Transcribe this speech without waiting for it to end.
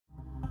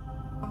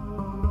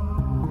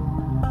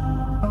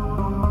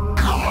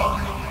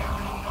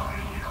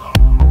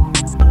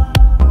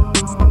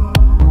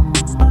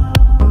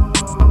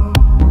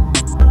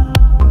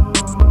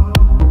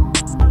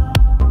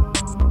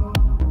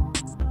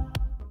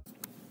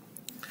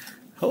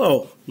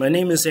Hello, my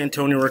name is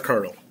Antonio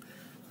Ricardo.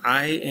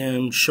 I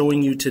am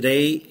showing you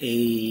today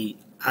a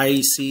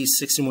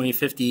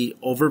IEC61850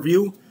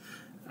 overview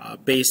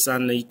based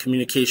on the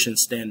communication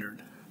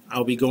standard.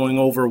 I'll be going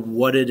over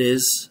what it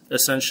is,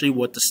 essentially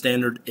what the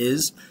standard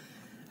is,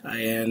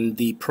 and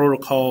the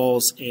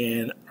protocols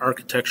and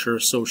architecture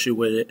associated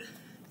with it,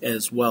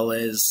 as well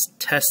as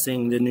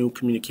testing the new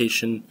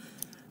communication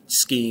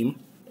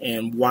scheme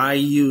and why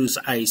use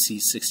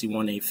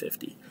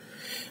IEC61850.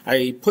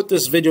 I put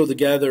this video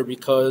together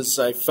because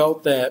I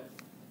felt that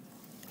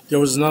there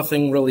was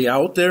nothing really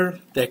out there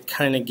that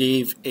kind of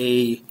gave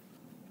a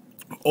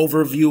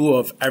overview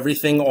of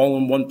everything all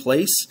in one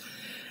place.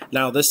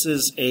 Now this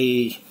is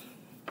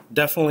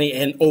definitely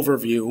an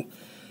overview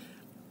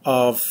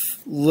of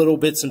little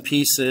bits and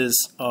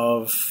pieces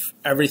of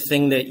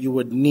everything that you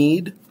would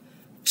need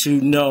to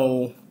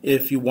know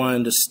if you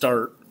wanted to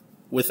start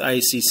with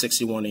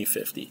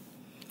IEC61850.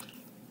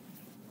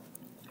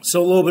 So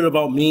a little bit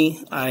about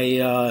me.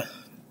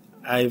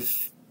 I've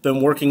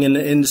been working in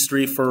the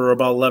industry for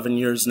about 11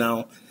 years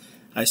now.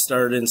 I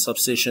started in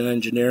substation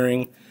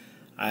engineering.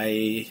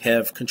 I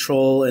have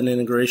control and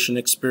integration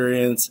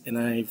experience, and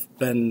I've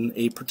been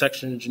a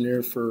protection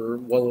engineer for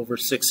well over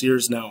 6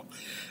 years now.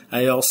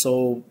 I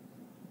also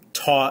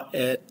taught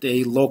at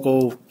a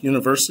local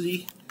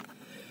university.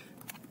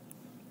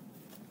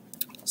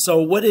 So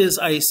what is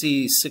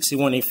IEC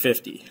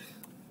 61850?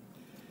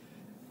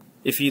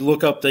 If you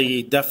look up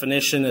the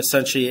definition,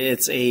 essentially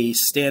it's a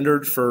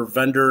standard for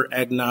vendor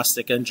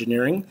agnostic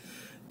engineering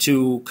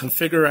to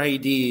configure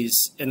IEDs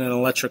in an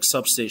electric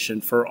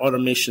substation for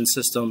automation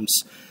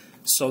systems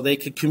so they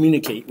could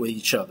communicate with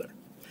each other.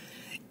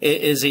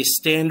 It is a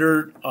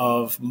standard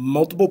of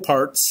multiple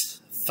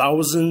parts,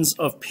 thousands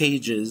of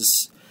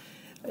pages.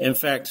 In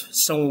fact,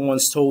 someone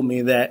once told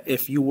me that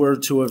if you were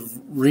to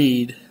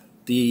read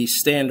the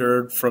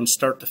standard from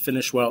start to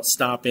finish without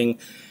stopping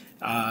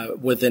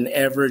with an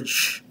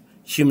average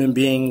human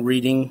being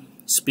reading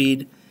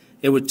speed,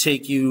 it would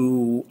take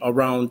you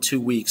around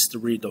 2 weeks to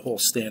read the whole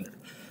standard.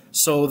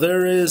 So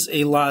there is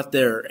a lot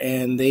there,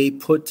 and they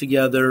put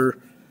together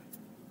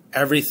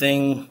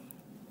everything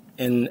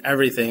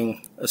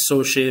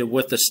associated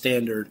with the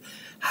standard,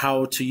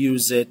 how to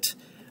use it,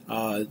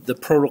 the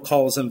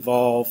protocols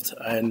involved,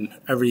 and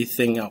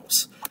everything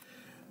else.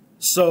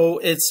 So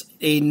it's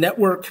a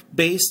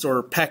network-based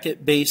or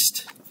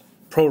packet-based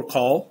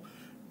protocol.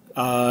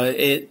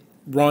 It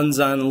runs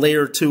on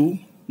layer 2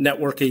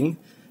 networking.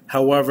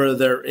 However,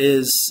 there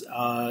is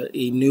a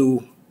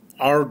new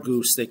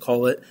RGoose, they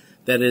call it,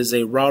 that is a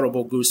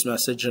routable goose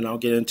message, and I'll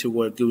get into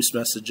what goose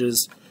message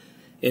is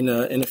in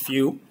a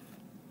few.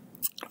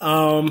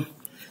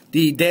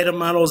 The data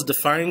models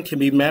defined can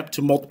be mapped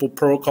to multiple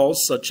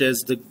protocols such as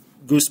the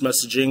goose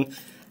messaging,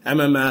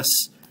 MMS,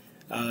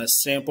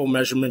 sample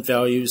measurement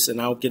values,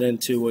 and I'll get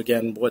into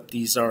again what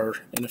these are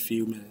in a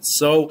few minutes.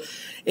 So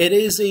it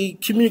is a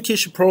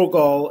communication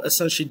protocol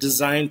essentially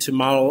designed to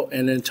model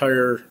an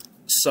entire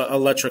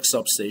electric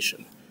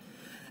substation.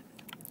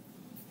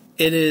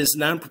 It is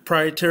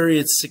non-proprietary,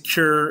 it's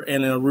secure,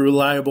 and a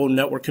reliable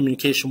network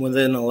communication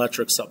within an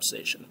electric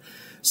substation.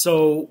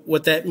 So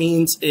what that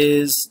means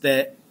is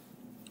that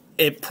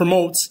it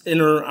promotes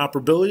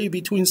interoperability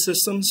between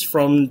systems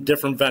from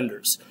different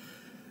vendors.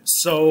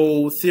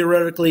 So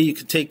theoretically, you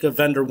could take a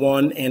vendor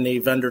 1 and a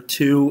vendor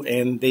 2,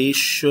 and they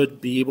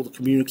should be able to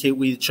communicate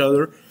with each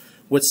other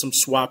with some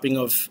swapping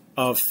of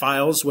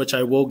files, which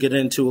I will get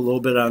into a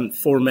little bit on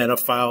format of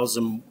files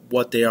and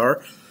what they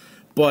are.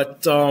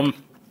 But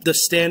the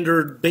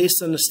standard,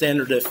 based on the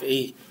standard, if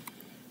a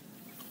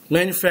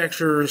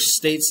manufacturer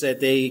states that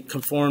they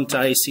conform to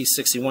IEC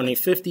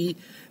 61850,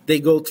 they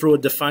go through a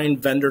defined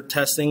vendor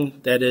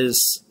testing that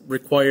is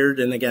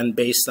required, and again,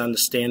 based on the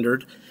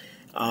standard,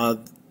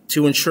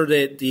 to ensure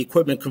that the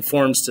equipment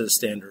conforms to the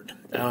standard.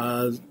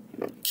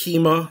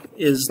 KEMA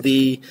is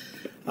the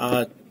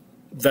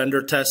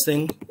vendor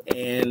testing,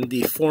 and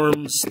the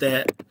forms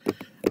that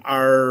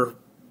are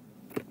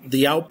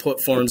the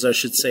output forms, I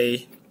should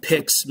say,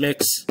 PIX,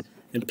 MIX,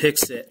 and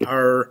PIXIT,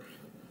 are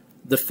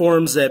the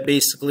forms that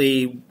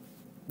basically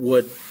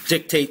would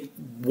dictate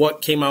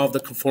what came out of the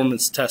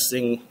conformance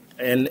testing,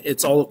 and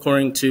it's all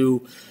according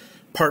to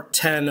Part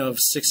 10 of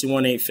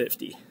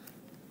 61850.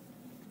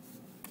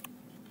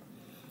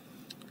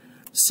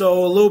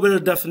 So a little bit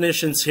of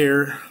definitions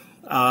here.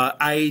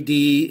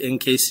 IED, in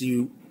case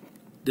you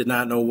did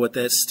not know what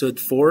that stood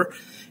for,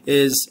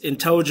 is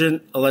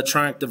intelligent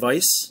electronic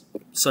device,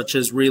 such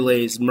as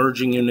relays,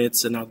 merging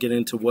units, and I'll get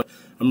into what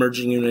a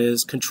merging unit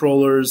is,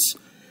 controllers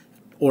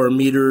or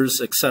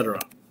meters, etc.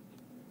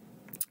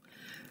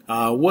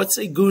 What's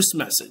a goose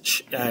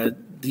message?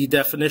 The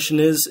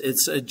definition is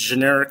it's a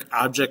generic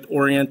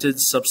object-oriented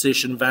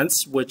substation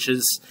events, which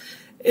is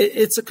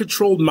it's a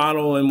controlled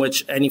model in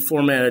which any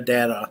format of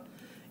data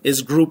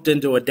is grouped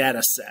into a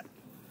data set.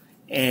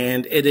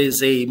 And it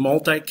is a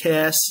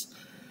multicast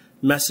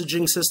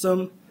messaging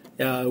system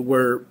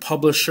where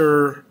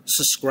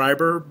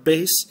publisher-subscriber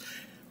base,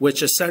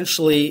 which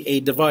essentially a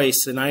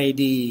device, an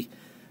IED,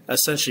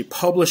 essentially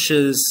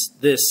publishes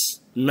this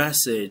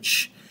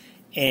message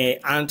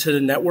onto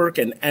the network,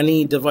 and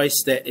any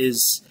device that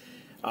is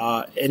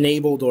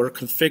enabled or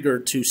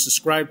configured to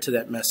subscribe to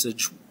that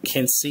message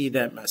can see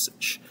that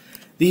message.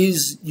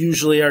 These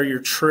usually are your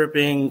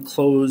tripping,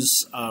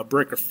 close,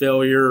 breaker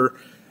failure,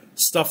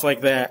 stuff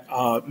like that,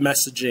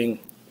 messaging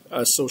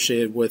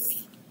associated with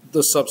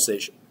the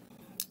substation.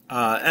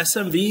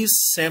 SMVs,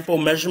 sample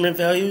measurement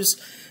values,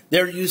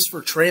 they're used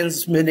for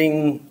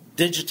transmitting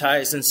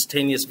digitized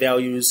instantaneous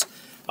values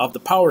of the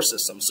power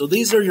system. So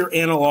these are your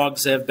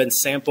analogs that have been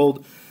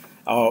sampled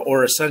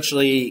or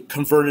essentially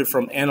converted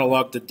from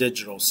analog to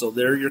digital. So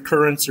they're your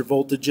currents, your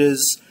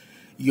voltages,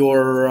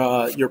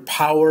 your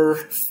power,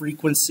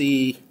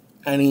 frequency,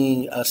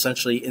 any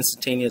essentially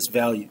instantaneous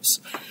values.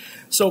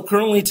 So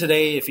currently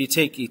today, if you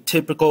take a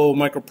typical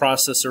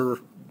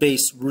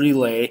microprocessor-based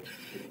relay,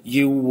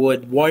 you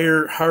would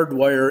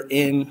hardwire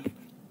in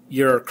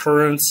your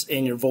currents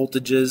and your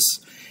voltages,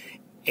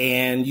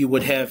 and you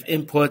would have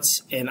inputs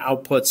and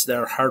outputs that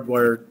are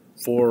hardwired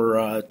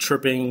for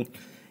tripping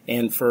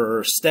and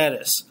for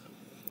status.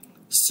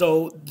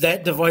 So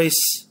that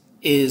device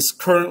is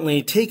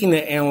currently taking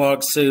the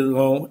analog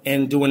signal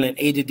and doing an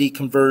A to D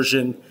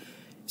conversion,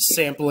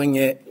 sampling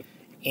it,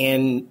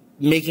 and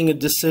making a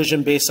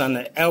decision based on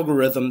the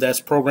algorithm that's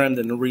programmed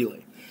in the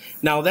relay.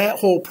 Now that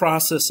whole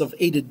process of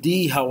A to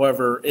D,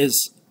 however,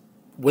 is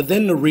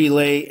within the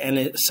relay, and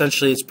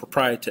essentially it's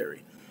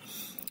proprietary.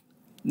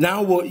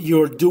 Now what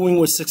you're doing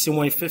with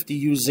 16150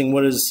 using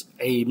what is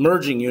a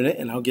merging unit,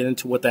 and I'll get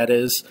into what that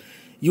is,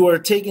 you are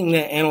taking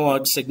that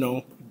analog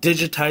signal,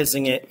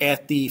 digitizing it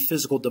at the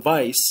physical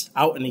device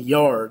out in the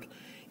yard,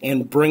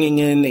 and bringing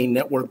in a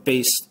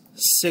network-based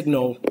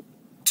signal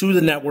to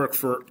the network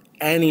for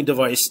any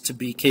device to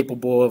be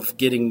capable of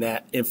getting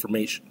that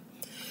information.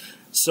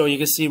 So you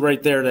can see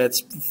right there,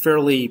 that's a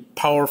fairly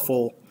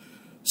powerful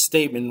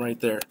statement right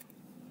there.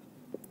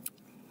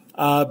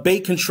 Bay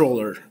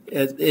controller.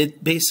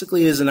 It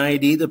basically is an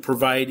IED to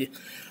provide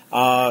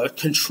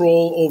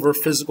control over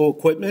physical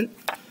equipment.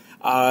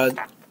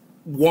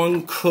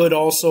 One could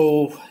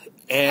also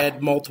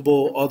add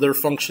multiple other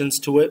functions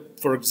to it.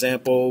 For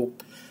example,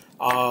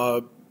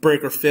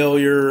 breaker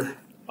failure,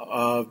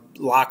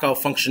 lockout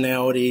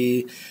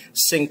functionality,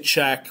 sync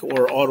check,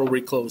 or auto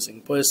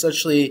reclosing. But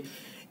essentially,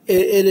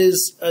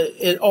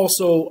 it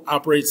also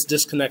operates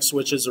disconnect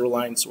switches or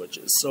line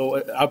switches. So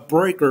a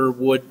breaker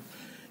would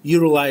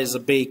utilize a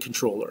bay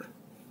controller.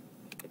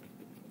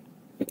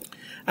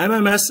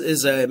 MMS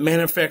is a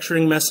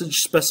manufacturing message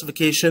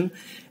specification.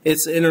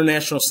 It's an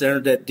international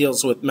standard that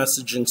deals with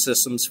messaging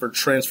systems for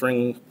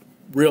transferring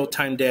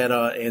real-time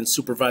data and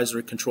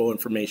supervisory control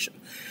information.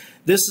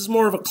 This is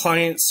more of a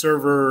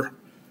client-server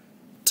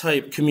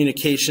type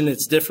communication.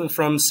 It's different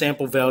from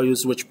sample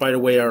values, which, by the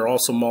way, are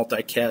also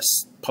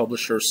multicast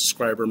publisher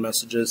subscriber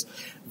messages,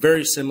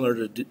 very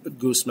similar to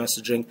Goose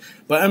messaging.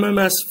 But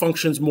MMS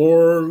functions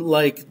more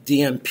like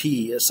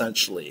DMP,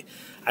 essentially.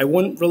 I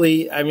wouldn't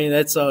really, I mean,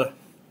 that's a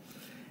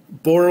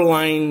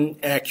borderline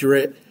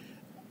accurate,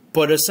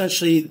 but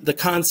essentially the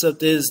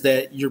concept is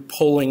that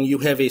you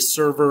have a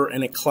server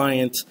and a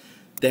client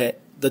that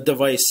the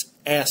device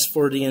asks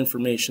for the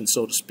information,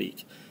 so to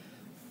speak.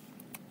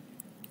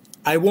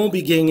 I won't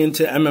be getting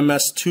into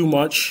MMS too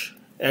much.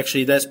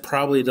 Actually, that's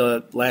probably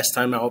the last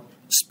time I'll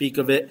speak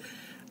of it.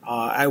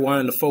 I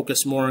wanted to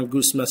focus more on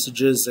Goose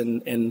messages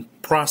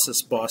and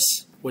process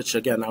bus, which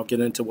again, I'll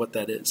get into what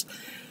that is.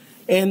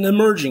 And the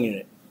merging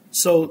unit.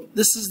 So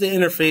this is the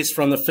interface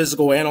from the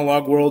physical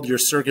analog world, your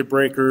circuit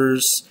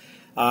breakers,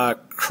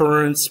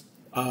 currents,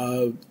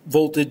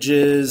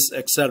 voltages,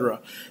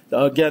 etc.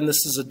 Again,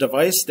 this is a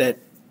device that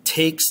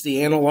takes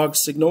the analog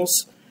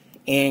signals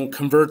and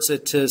converts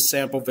it to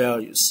sample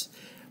values.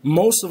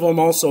 Most of them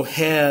also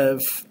have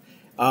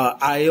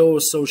I/O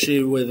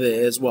associated with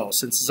it as well.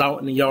 Since it's out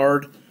in the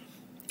yard,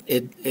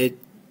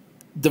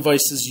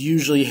 devices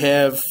usually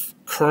have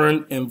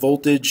current and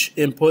voltage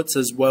inputs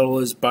as well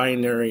as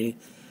binary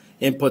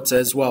inputs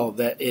as well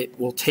that it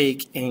will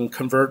take and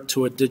convert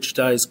to a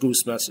digitized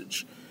Goose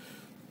message.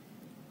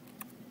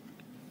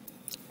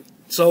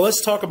 So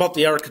let's talk about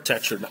the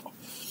architecture now.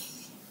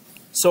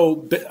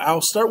 So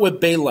I'll start with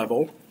bay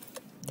level.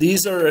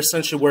 These are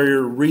essentially where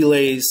your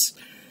relays,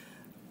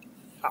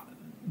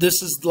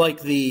 this is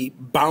like the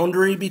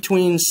boundary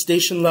between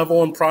station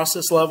level and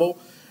process level,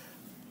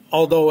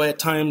 although at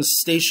times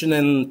station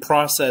and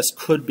process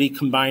could be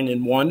combined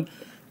in one.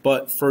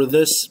 But for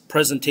this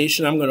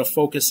presentation, I'm going to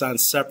focus on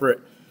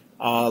separate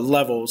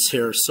levels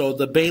here. So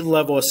the bay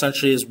level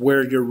essentially is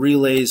where your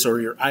relays or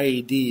your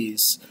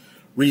IEDs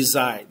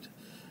reside.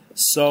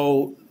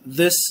 So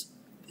this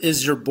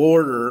is your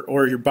border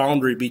or your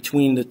boundary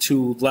between the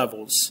two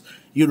levels,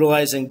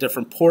 utilizing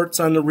different ports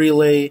on the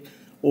relay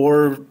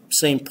or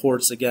same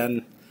ports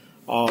again.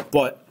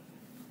 But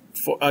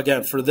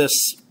for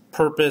this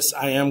purpose,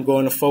 I am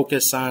going to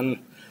focus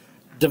on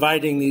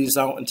dividing these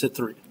out into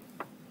three.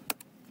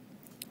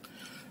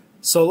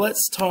 So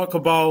let's talk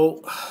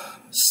about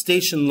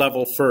station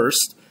level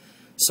first.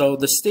 So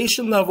the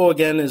station level,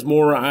 again, is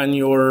more on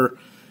your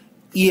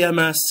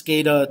EMS,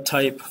 SCADA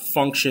type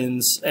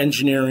functions,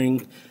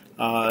 engineering.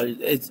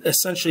 It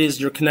essentially is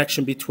your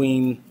connection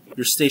between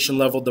your station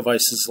level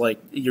devices like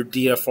your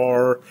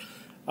DFR,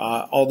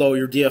 although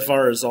your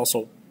DFR is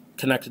also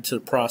connected to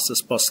the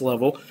process bus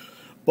level.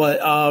 But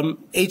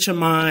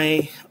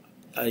HMI,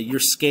 your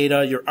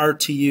SCADA, your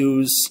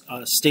RTUs,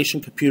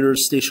 station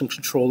computers, station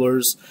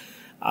controllers,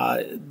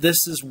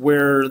 this is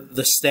where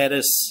the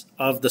status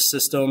of the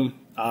system,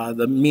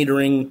 the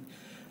metering,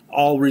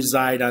 all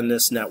reside on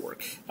this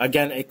network.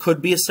 Again, it could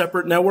be a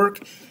separate network.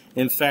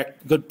 In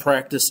fact, good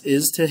practice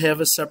is to have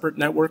a separate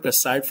network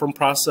aside from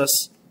process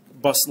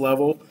bus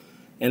level,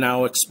 and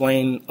I'll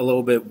explain a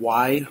little bit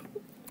why.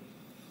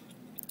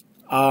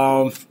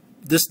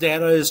 This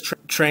data is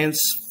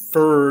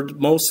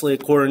transferred mostly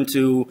according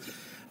to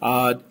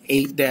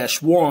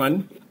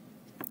 8-1,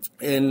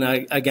 and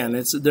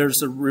again,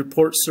 there's a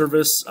report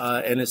service,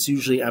 and it's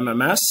usually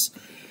MMS.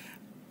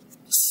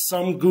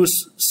 Some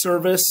Goose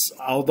service,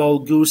 although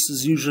Goose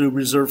is usually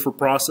reserved for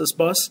process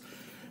bus.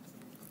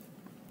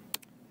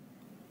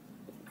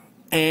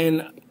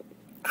 And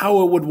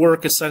how it would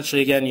work,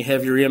 essentially, again, you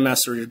have your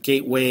EMS or your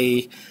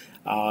gateway,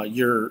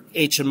 your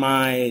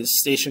HMI,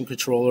 station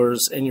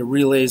controllers, and your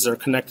relays are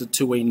connected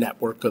to a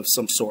network of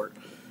some sort,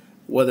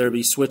 whether it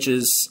be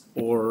switches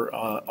or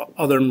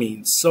other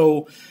means.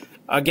 So,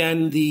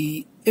 again,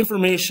 the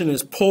information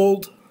is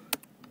pulled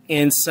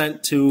and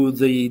sent to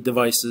the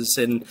devices,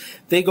 and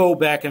they go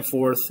back and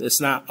forth. It's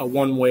not a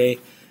one-way.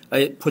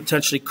 It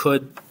potentially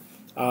could.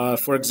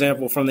 For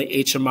example, from the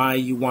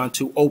HMI, you want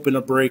to open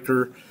a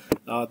breaker.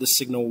 The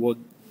signal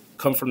would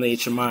come from the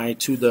HMI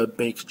to the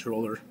bank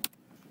controller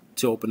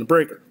to open the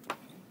breaker.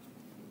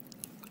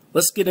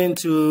 Let's get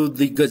into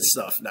the good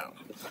stuff now,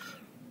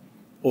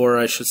 or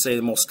I should say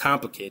the most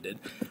complicated.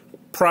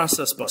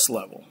 Process bus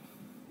level.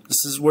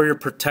 This is where your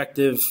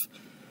protective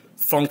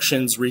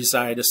functions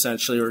reside,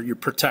 essentially, or your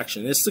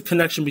protection. It's the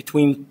connection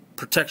between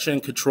protection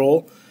and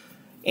control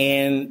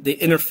and the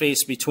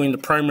interface between the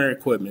primary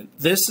equipment.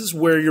 This is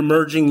where your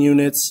merging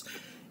units,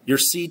 your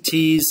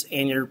CTs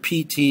and your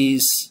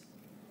PTs,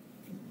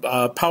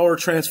 power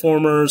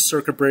transformers,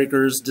 circuit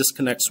breakers,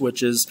 disconnect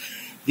switches,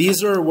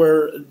 these are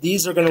going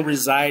to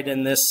reside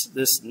in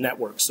this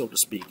network, so to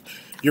speak.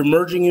 Your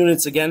merging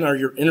units, again, are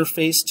your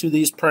interface to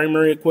these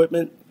primary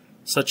equipment,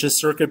 such as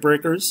circuit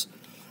breakers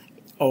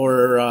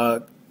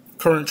or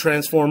current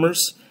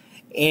transformers,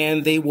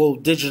 and they will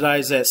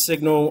digitize that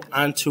signal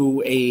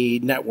onto a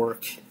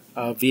network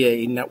via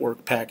a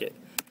network packet.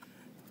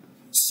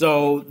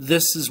 So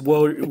this is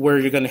where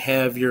you're going to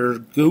have your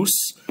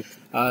Goose,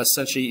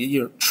 essentially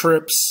your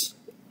trips,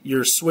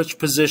 your switch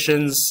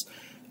positions,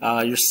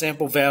 your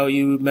sample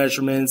value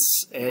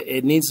measurements.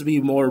 It needs to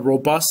be more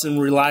robust and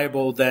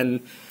reliable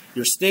than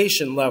your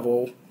station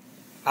level,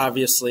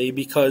 obviously,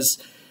 because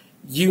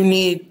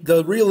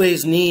the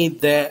relays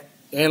need that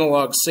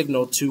analog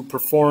signal to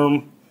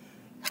perform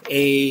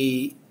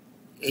a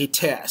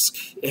task.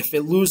 If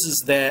it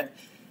loses that,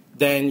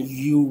 then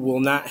you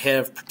will not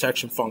have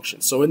protection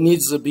function. So it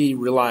needs to be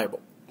reliable.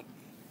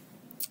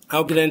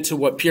 I'll get into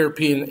what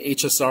PRP and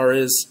HSR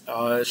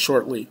is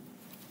shortly.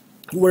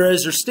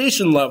 Whereas your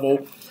station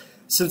level,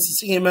 since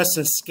it's EMS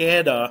and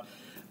SCADA,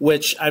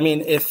 which, I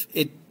mean, if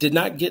it did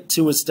not get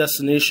to its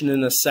destination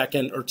in a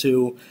second or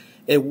two,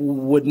 it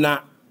would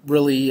not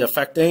really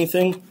affect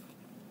anything.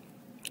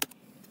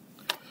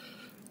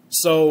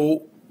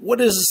 So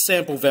what is a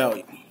sample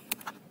value?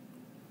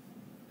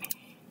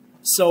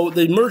 So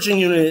the merging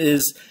unit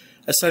is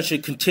essentially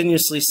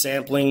continuously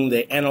sampling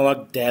the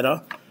analog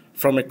data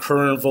from a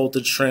current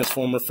voltage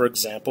transformer, for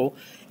example,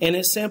 and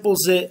it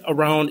samples it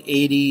around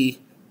 80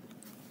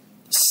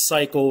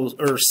 cycles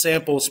or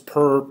samples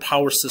per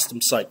power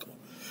system cycle.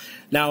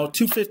 Now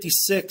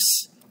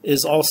 256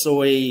 is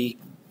also a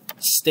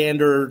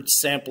standard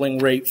sampling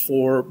rate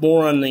for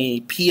more on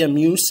the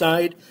PMU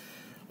side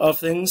of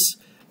things.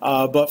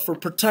 But for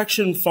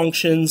protection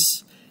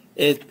functions,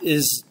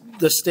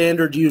 the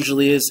standard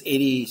usually is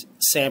 80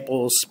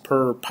 samples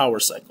per power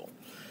cycle.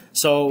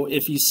 So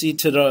if you see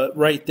to the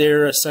right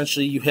there,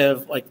 essentially you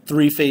have like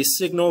three-phase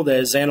signal that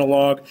is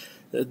analog.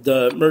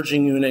 The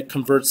merging unit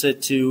converts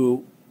it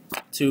to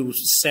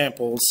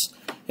samples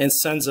and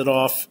sends it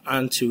off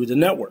onto the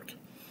network.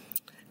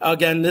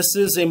 Again, this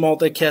is a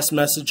multicast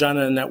message on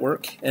a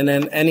network, and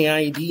then any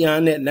ID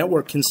on that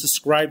network can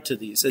subscribe to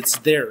these. It's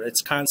there.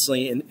 It's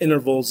constantly in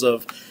intervals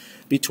of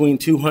between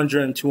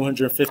 200 and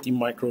 250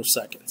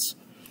 microseconds.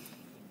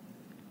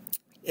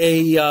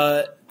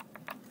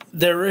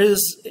 There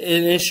is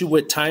an issue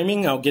with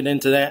timing. I'll get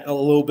into that in a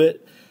little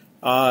bit.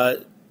 A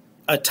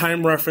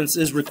time reference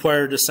is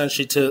required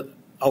essentially to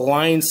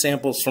align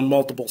samples from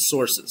multiple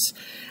sources.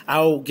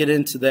 I'll get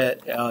into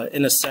that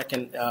in a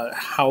second,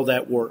 how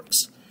that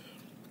works.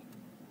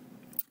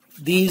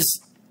 These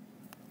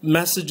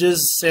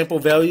messages, sample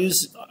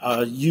values,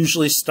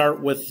 usually start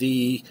with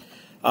a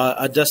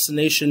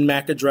destination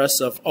MAC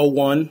address of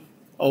 01,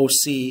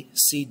 OC,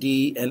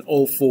 CD, and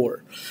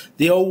 04.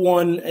 The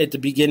 01 at the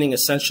beginning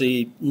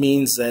essentially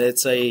means that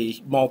it's a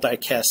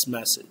multicast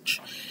message.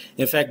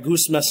 In fact,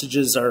 Goose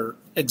messages are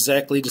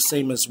exactly the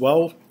same as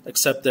well,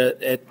 except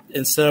that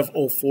instead of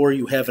 04,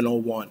 you have an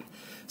 01.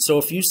 So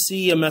if you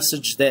see a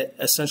message that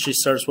essentially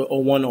starts with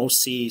 01,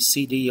 OC,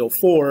 CD,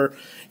 04,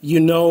 you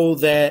know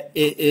that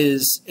it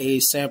is a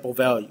sample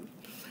value.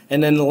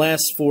 And then the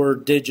last 4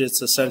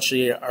 digits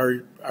essentially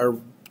are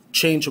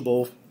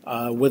changeable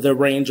with a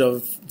range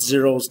of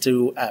zeros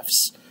to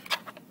Fs.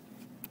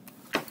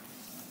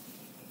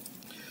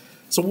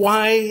 So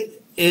why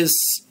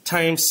is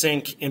time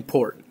sync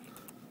important?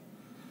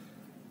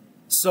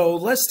 So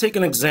let's take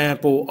an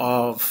example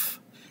of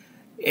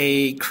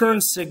a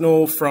current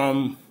signal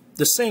from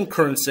the same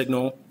current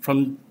signal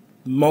from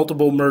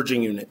multiple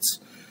merging units.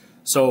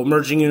 So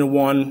merging unit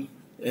 1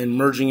 and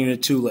merging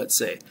unit 2, let's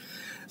say.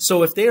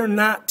 So if they are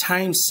not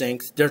time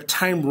synced, their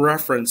time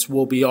reference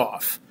will be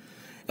off.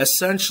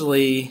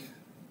 Essentially,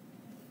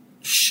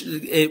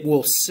 it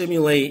will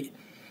simulate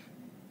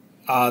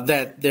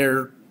that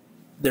their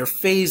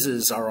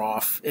phases are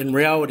off. In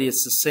reality,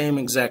 it's the same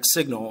exact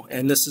signal,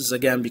 and this is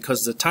again because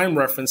the time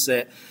reference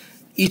that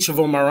each of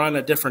them are on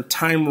a different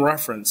time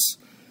reference.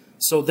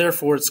 So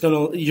therefore,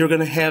 you're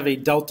gonna have a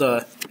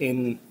delta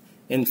in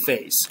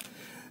phase.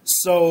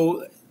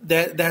 So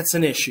that's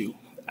an issue,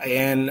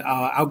 and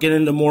I'll get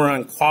into more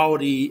on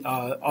quality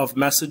of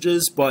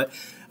messages. But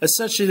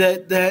essentially,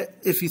 that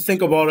if you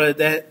think about it,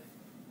 that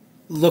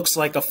looks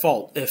like a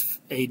fault. If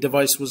a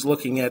device was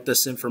looking at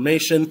this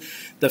information,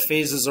 the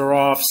phases are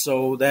off,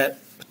 so that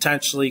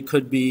potentially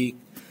could be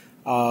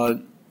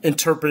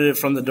interpreted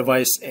from the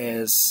device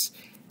as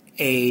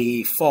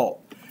a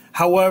fault.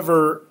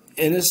 However,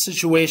 in this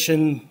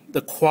situation,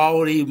 the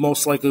quality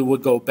most likely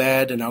would go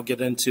bad, and I'll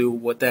get into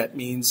what that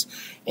means,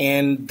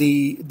 and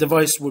the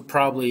device would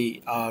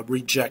probably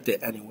reject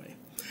it anyway.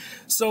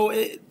 So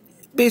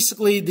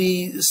basically,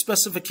 the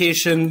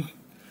specification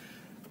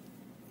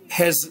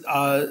has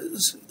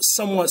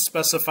somewhat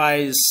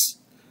specifies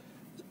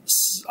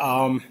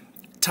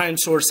time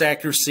source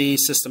accuracy,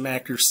 system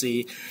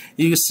accuracy.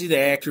 You can see the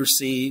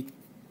accuracy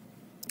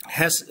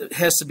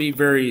has to be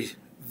very,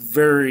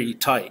 very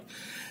tight.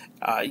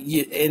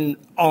 In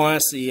all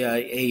honesty,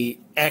 a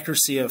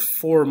accuracy of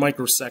 4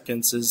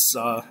 microseconds is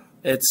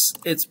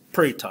it's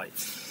pretty tight.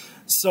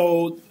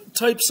 So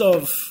types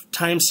of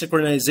time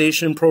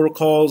synchronization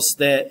protocols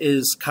that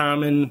is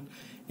common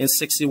in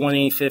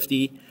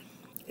 61850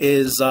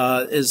 is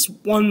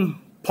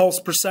 1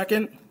 pulse per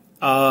second,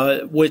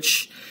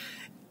 which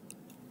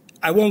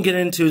I won't get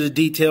into the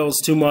details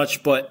too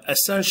much, but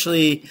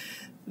essentially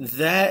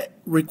that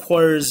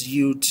requires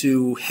you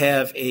to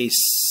have a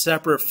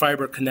separate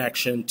fiber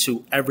connection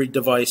to every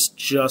device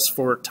just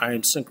for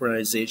time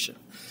synchronization.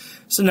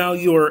 So now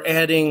you're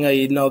adding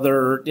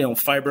another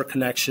fiber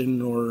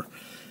connection or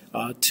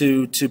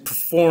to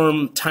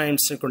perform time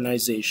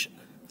synchronization.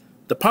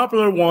 The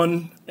popular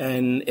one,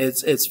 and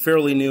it's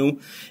fairly new,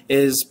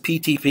 is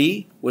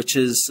PTP, which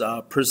is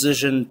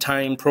Precision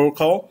Time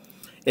Protocol.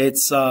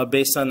 It's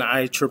based on the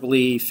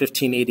IEEE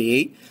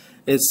 1588.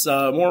 It's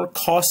a more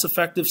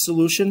cost-effective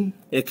solution.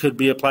 It could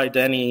be applied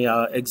to any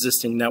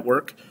existing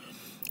network.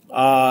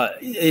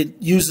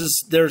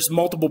 There's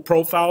multiple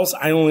profiles.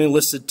 I only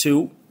listed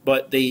 2,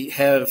 but they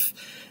have,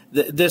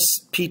 this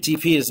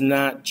PTP is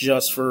not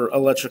just for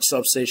electric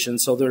substations,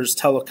 so there's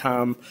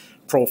telecom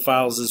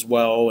profiles as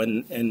well,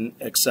 and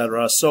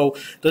etc. So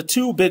the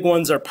 2 big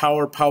ones are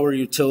power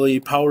utility.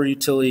 Power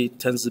utility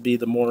tends to be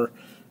the more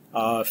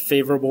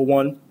favorable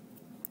one.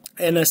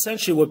 And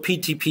essentially what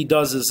PTP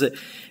does is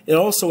it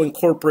also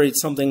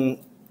incorporates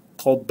something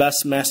called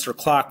best master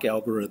clock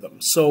algorithm.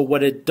 So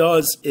what it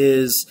does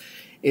is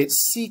it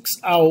seeks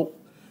out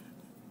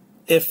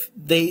if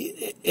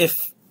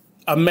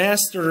a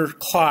master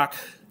clock,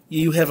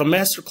 you have a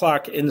master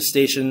clock in the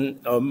station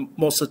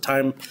most of the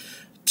time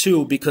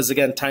too, because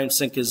again, time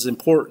sync is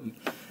important.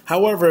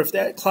 However, if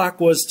that clock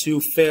was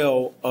to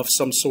fail of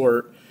some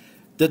sort,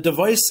 the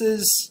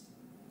devices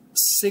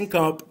sync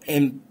up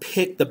and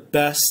pick the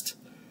best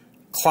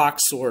clock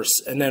source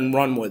and then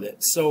run with it.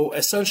 So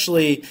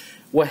essentially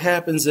what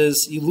happens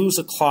is you lose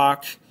a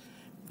clock,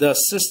 the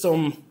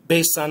system,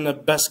 based on the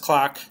best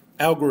clock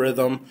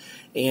algorithm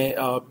and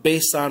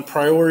based on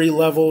priority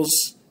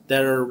levels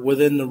that are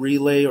within the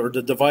relay or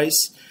the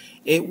device,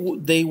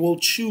 they will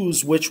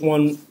choose which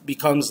one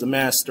becomes the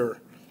master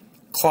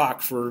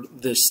clock for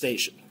this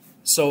station.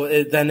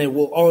 So then it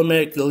will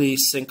automatically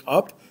sync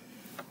up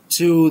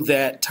to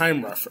that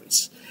time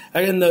reference.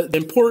 Again, the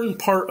important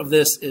part of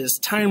this is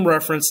time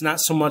reference,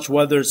 not so much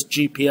whether it's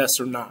GPS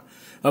or not.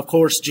 Of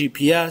course,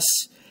 GPS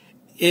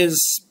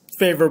is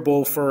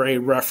favorable for a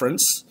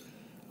reference,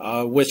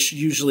 which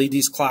usually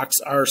these clocks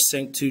are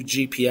synced to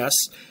GPS.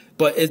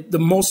 But the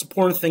most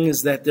important thing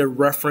is that they're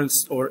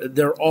referenced, or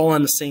they're all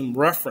on the same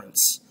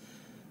reference,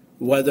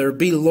 whether it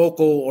be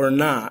local or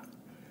not,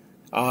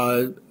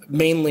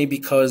 mainly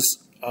because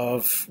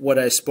of what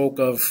I spoke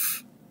of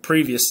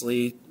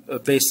previously,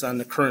 based on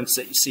the currents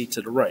that you see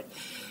to the right.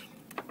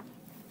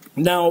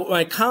 Now,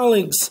 my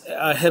colleagues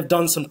have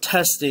done some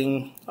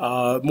testing,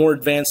 more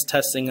advanced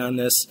testing on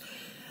this.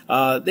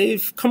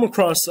 They've come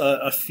across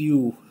a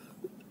few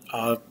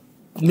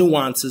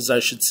nuances, I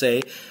should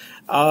say.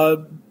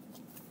 The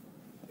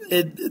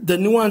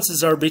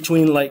nuances are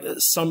between like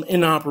some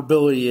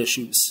inoperability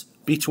issues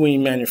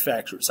between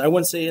manufacturers. I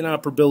wouldn't say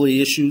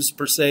inoperability issues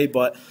per se,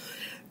 but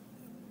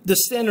the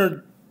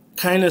standard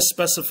kind of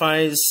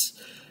specifies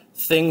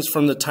things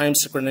from the time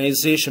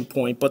synchronization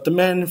point, but the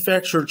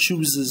manufacturer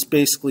chooses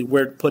basically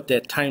where to put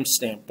that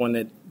timestamp when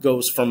it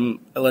goes from,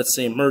 let's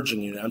say, a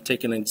merging unit. I'm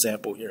taking an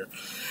example here.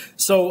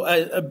 So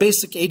a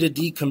basic A to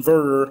D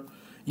converter,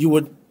 you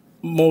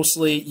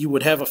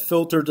would have a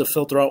filter to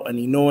filter out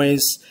any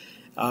noise.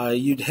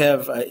 You'd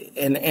have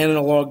an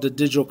analog to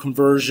digital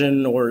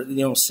conversion, or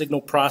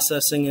signal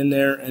processing in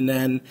there, and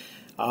then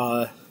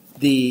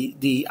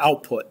the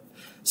output.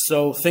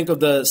 So think of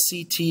the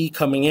CT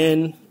coming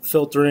in,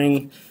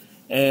 filtering,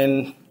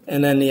 and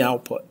then the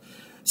output.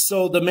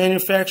 So the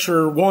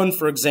manufacturer one,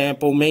 for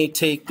example, may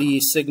take the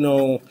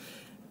signal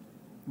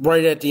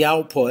right at the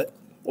output,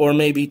 or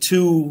maybe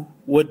two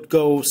would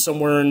go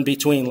somewhere in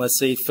between, let's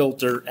say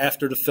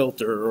after the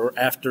filter or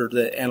after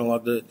the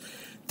analog to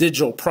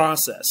digital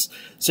process.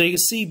 So you can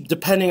see,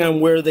 depending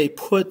on where they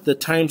put the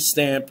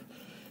timestamp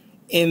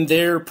in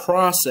their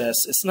process,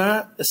 it's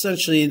not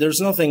essentially, there's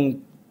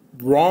nothing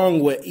wrong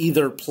with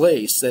either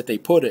place that they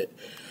put it.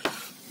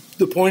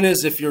 The point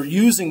is, if you're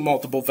using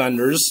multiple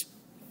vendors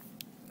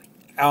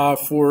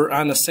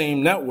on the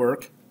same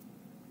network,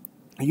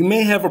 you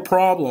may have a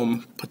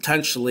problem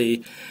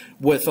potentially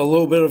with a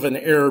little bit of an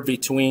error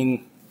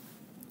between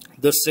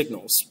the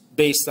signals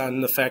based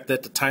on the fact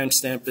that the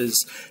timestamp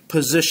is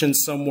positioned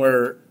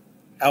somewhere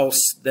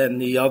else than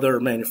the other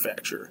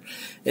manufacturer.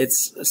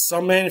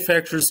 Some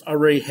manufacturers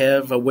already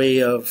have a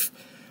way of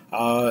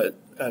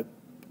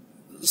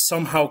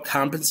somehow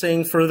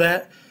compensating for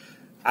that.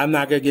 I'm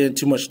not going to get into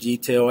too much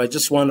detail. I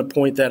just want to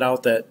point that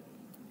out, that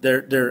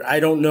I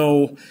don't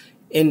know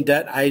in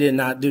depth. I did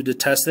not do the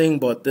testing,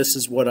 but this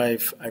is what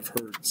I've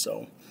heard.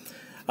 So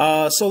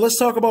let's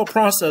talk about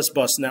process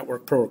bus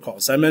network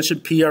protocols. I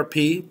mentioned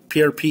PRP.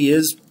 PRP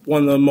is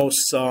one of the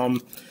most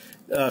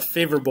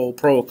favorable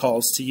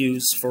protocols to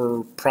use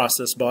for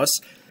process bus.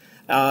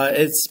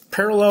 It's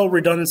parallel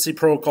redundancy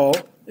protocol.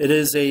 It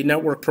is a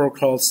network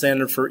protocol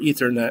standard for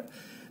Ethernet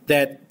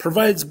that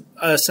provides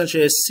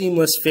essentially a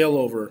seamless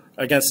failover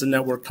against a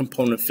network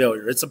component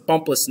failure. It's a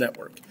bumpless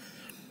network.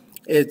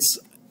 It's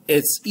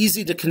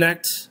easy to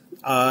connect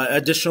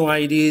additional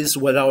IDs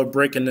without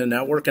breaking the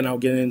network, and I'll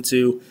get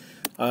into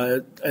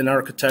an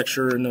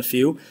architecture in a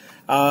few.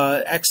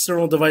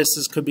 External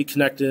devices could be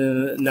connected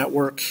in a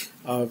network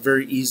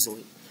very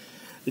easily.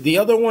 The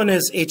other one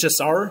is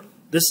HSR.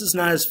 This is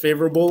not as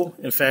favorable.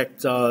 In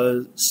fact,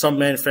 some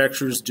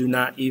manufacturers do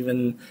not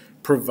even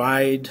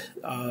provide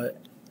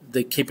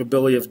the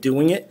capability of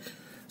doing it.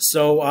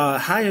 So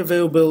high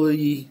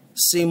availability,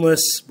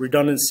 seamless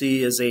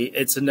redundancy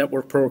it's a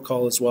network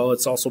protocol as well.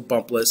 It's also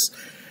bumpless,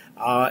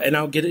 and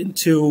I'll get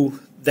into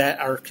that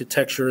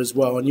architecture as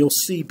well. And you'll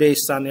see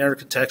based on the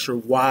architecture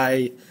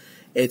why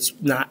it's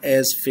not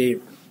as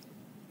favored.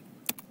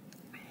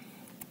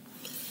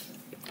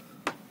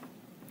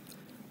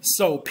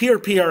 So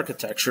PRP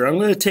architecture. I'm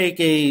going to take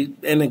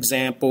an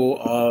example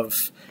of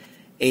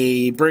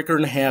a breaker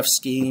and a half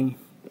scheme.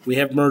 We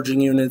have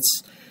merging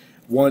units,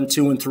 1,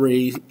 2, and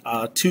 3,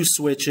 2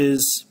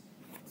 switches,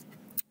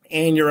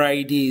 and your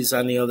IEDs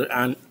on the other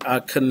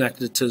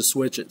connected to the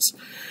switches.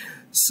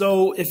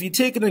 So if you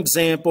take an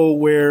example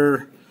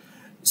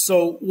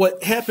so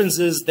what happens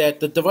is that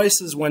the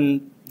devices,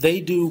 when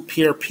they do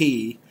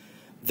PRP,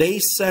 they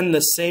send the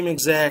same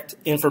exact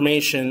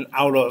information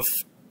out of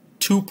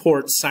 2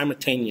 ports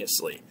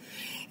simultaneously.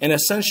 And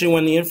essentially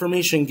when the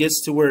information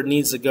gets to where it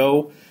needs to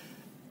go,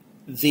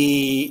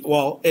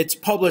 it's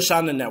published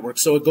on the network,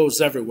 so it goes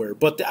everywhere.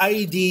 But the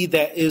IED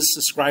that is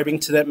subscribing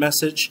to that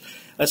message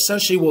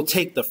essentially will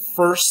take the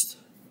first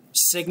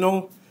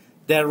signal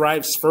that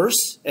arrives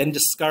first and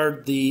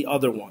discard the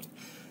other one.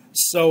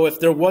 So if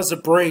there was a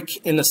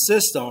break in the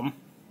system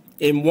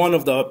in one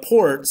of the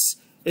ports,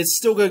 it's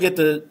still going to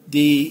get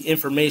the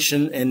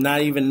information and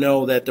not even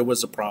know that there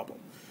was a problem.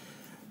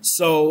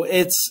 So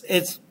it's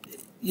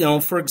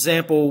for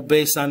example,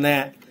 based on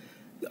that,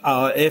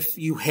 if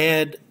you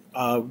had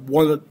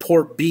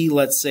port B,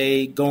 let's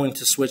say, going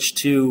to switch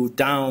 2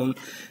 down,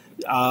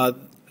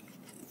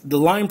 the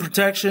line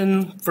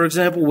protection, for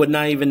example, would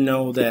not even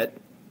know that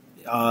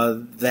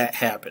that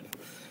happened.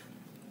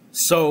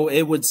 So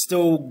it would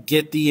still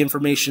get the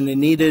information it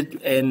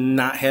needed and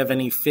not have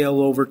any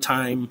failover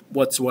time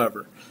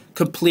whatsoever.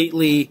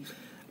 Completely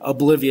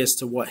oblivious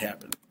to what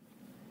happened.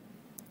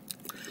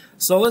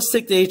 So let's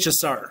take the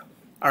HSR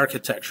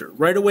architecture.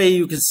 Right away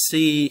you can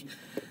see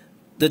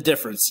the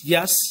difference.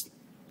 Yes,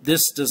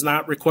 this does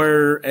not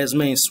require as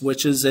many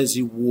switches as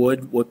you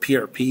would with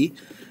PRP.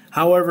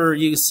 However,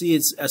 you can see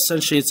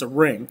it's a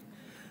ring.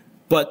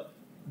 But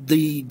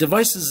the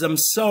devices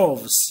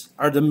themselves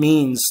are the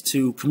means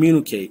to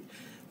communicate,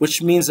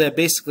 which means that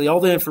basically all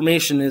the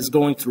information is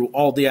going through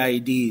all the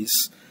IEDs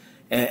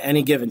at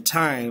any given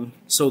time.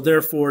 So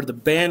therefore, the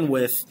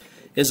bandwidth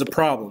is a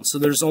problem. So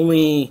there's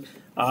only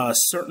a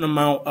certain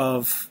amount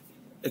of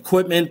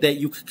equipment that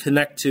you could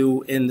connect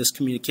to in this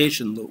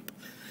communication loop.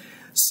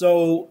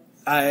 So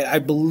I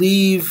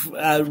believe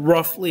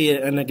roughly,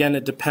 and again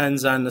it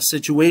depends on the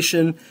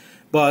situation,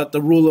 but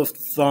the rule of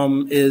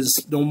thumb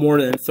is no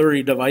more than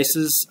 30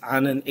 devices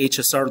on an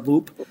HSR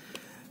loop.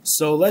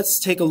 So let's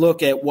take a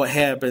look at what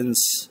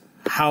happens.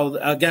 How,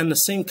 again, the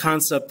same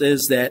concept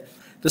is that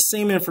the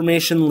same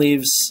information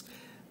leaves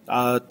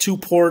 2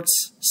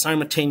 ports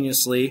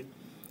simultaneously,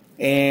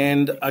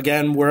 and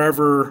again,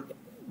 whichever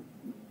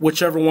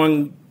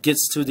one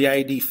gets to the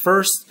ID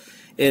first,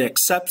 it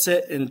accepts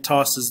it and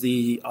tosses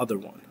the other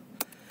one.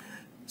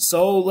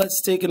 So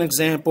let's take an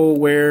example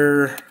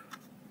where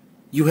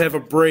you have a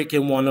break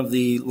in one of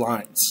the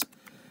lines.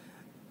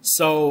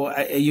 So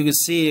you can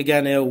see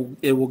again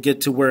it will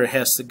get to where it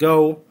has to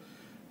go,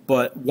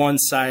 but one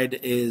side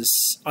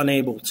is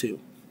unable to.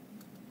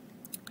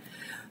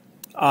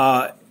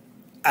 I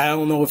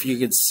don't know if you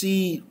can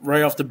see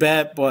right off the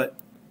bat, but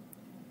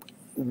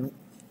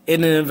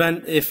in an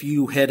event if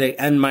you had a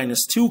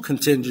N-2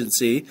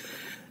 contingency,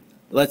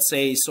 let's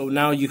say, so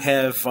now you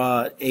have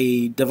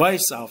a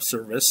device off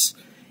service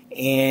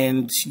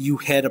and you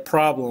had a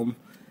problem,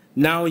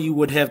 now you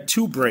would have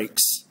 2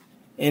 breaks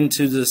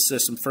into the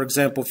system. For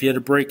example, if you had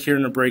a break here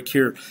and a break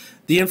here,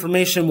 the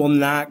information will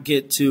not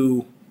get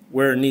to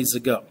where it needs to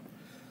go.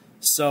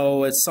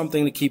 So it's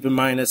something to keep in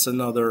mind. It's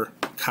another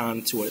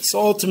con to it. So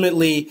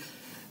ultimately,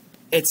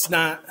 it's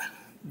not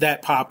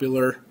that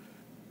popular,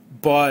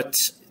 but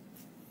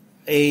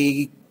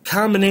a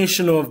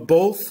combination of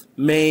both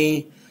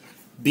may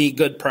be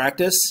good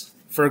practice.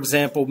 For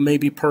example,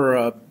 maybe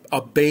per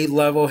a bay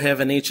level have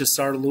an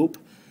HSR loop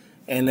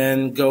and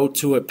then go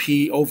to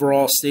a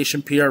overall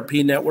station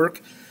PRP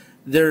network.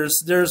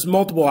 There's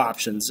multiple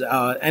options.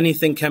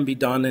 Anything can be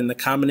done, and the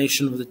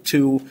combination of the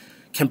two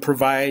can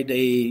provide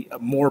a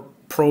more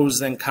pros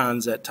than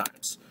cons at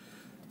times.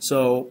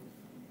 So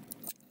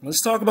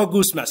let's talk about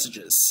goose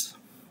messages.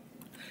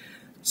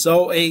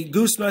 So a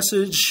goose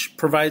message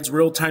provides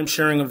real-time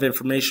sharing of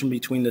information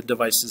between the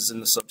devices in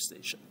the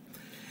substation.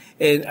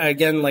 And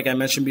again, like I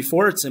mentioned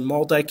before, it's a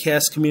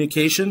multicast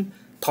communication,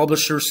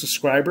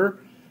 publisher-subscriber,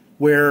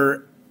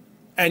 where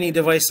any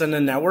device on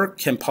the network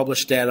can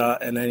publish data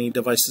and any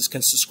devices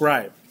can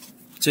subscribe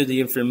to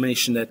the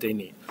information that they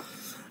need.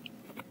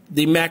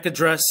 The MAC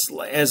address,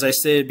 as I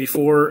stated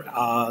before,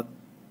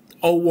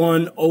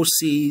 01,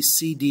 OC,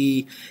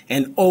 CD,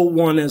 and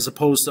 01 as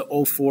opposed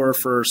to 04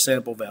 for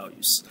sample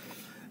values.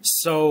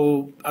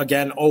 So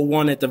again,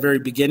 01 at the very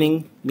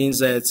beginning means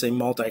that it's a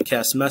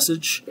multicast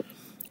message.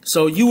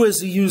 So you as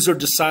the user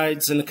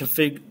decides in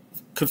the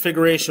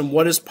configuration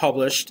what is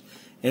published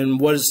and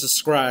what is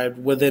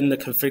described within the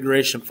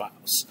configuration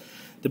files.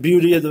 The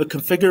beauty of the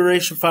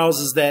configuration files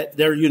is that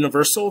they're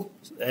universal,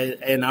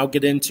 and I'll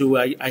get into,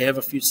 I have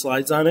a few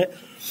slides on it.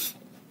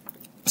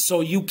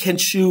 So you can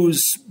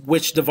choose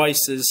which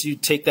devices, you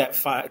take that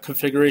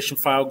configuration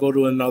file, go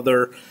to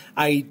another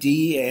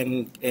ID,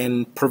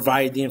 and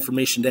provide the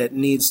information that it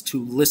needs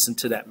to listen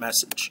to that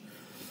message.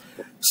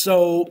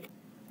 So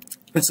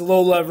it's a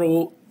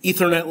low-level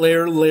Ethernet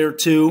layer, layer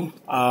 2.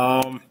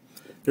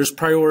 There's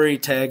priority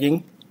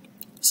tagging.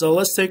 So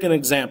let's take an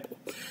example.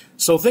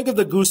 So think of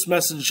the goose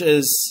message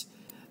as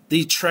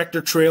the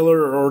tractor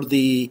trailer or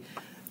the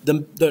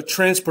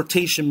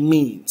transportation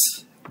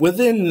means.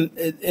 In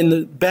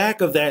the back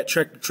of that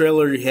tractor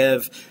trailer, you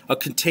have a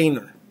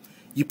container.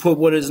 You put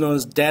what is known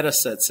as data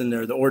sets in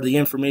there, or the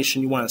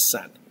information you want to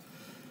send.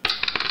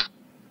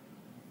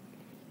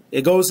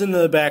 It goes into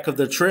the back of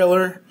the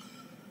trailer,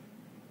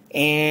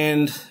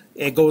 and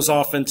it goes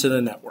off into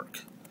the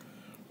network.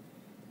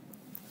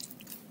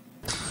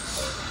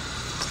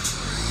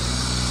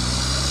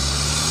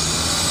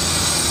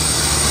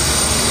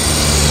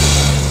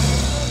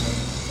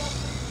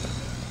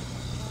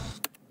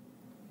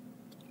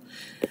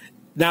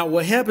 Now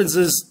what happens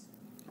is,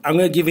 I'm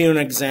going to give you an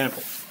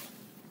example.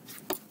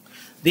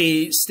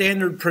 The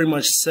standard pretty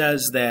much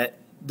says that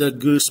the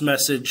goose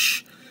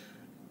message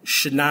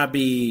should not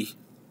be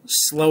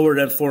slower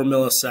than 4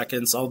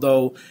 milliseconds,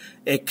 although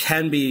it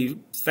can be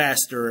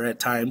faster at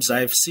times.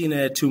 I've seen it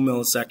at 2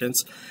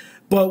 milliseconds.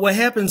 But what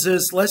happens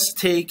is, let's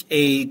take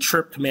a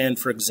trip command,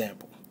 for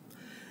example.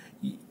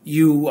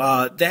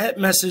 That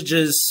message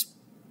is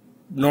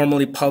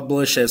normally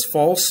published as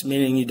false,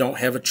 meaning you don't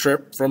have a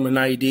trip from an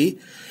ID.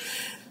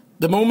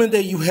 The moment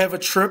that you have a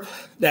trip,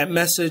 that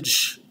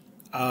message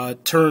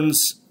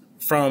turns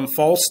from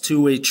false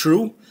to a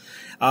true.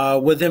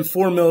 Within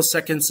 4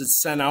 milliseconds, it's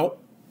sent out.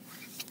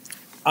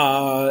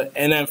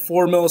 And then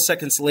 4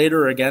 milliseconds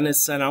later, again,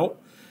 it's sent out.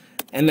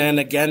 And then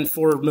again,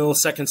 4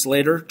 milliseconds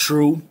later,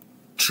 true,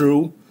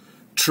 true,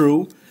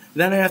 true.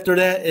 Then after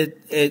that,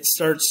 it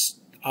starts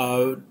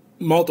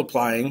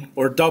multiplying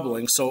or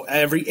doubling. So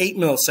every 8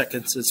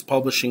 milliseconds, it's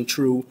publishing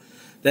true.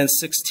 Then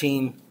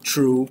 16,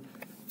 true,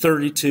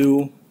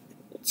 32,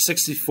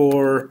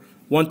 64,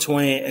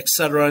 120,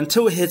 etc.,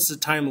 until it hits the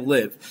time to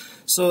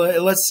live. So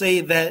let's say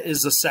that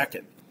is a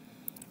second.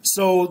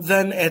 So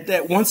then at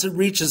that, once it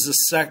reaches a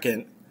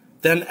second,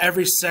 then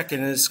every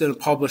second it's going to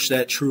publish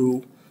that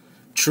true,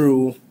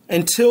 true,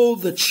 until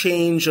the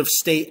change of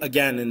state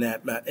again in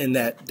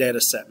that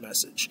data set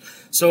message.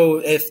 So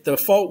if the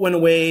fault went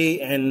away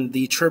and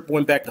the trip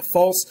went back to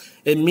false,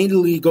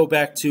 immediately go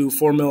back to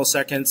 4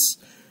 milliseconds,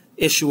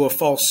 issue a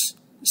false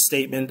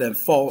statement, then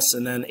false,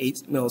 and then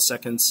 8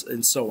 milliseconds,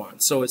 and so on.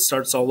 So it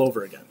starts all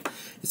over again.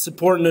 It's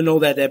important to know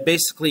that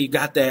basically you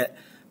got that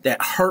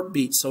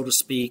heartbeat, so to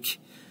speak,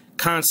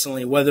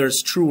 constantly, whether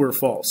it's true or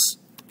false.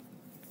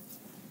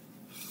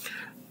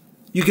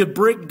 You could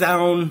break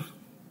down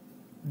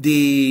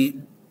the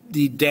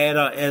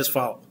data as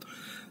follows.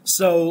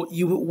 So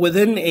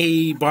within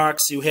a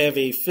box you have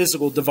a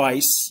physical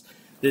device.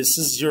 This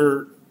is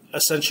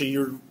essentially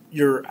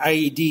your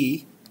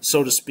IED,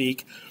 so to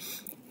speak,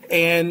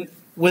 and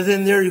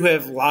within there you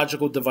have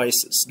logical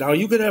devices. Now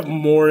you could have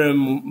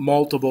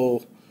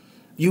multiple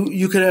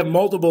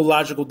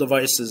logical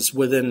devices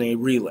within a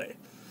relay.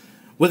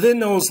 Within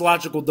those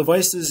logical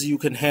devices you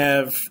can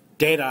have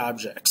data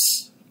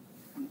objects,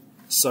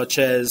 such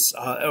as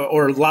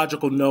or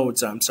logical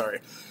nodes, I'm sorry.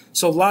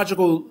 So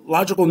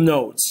logical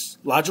nodes.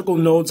 Logical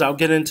nodes, I'll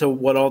get into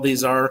what all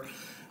these are,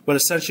 but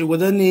essentially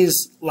within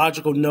these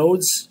logical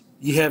nodes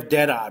you have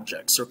data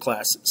objects or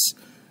classes.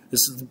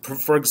 This is,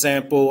 for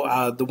example,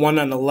 the one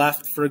on the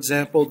left, for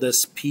example,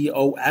 this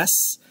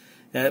POS.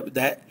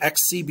 That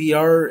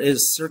XCBR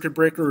is circuit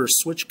breaker or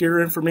switchgear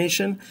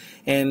information,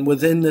 and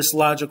within this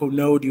logical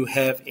node you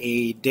have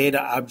a data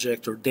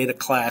object or data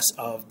class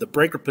of the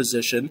breaker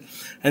position,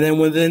 and then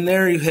within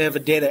there you have a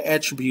data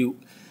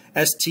attribute.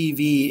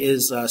 STV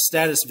is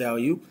status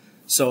value,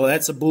 so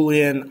that's a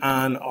Boolean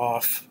on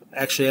off.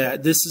 Actually,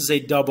 this is a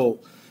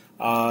double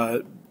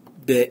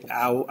bit.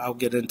 I'll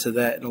get into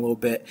that in a little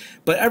bit,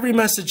 but every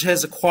message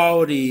has a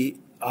quality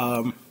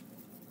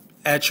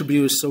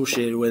attribute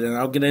associated with it, and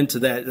I'll get into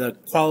that. The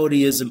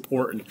quality is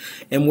important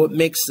and what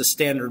makes the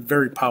standard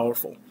very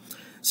powerful.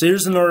 So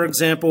here's another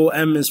example.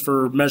 M is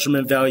for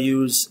measurement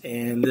values,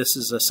 and this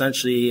is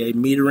essentially a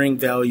metering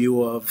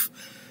value of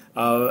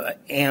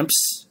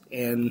amps,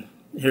 and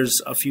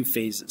here's a few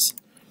phases.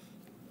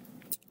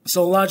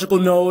 So a logical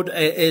node,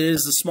 it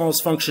is the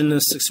smallest function in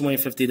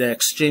 61850 that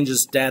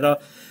exchanges data.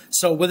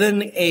 So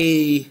within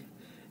a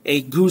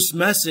goose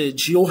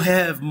message, you'll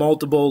have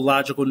multiple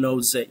logical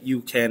nodes that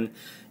you can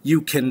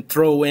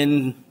throw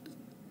in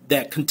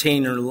that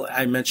container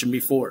I mentioned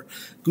before.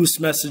 Goose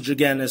message,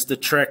 again, is the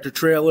tractor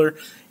trailer.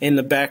 In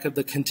the back of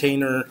the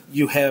container,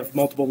 you have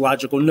multiple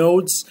logical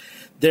nodes.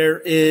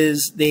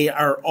 They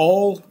are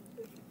all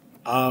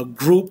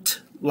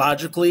grouped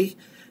logically.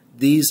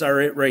 These are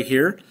it right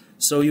here.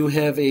 So you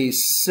have a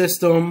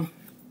system,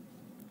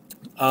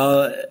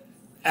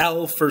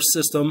 L for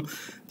system.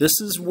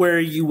 This is where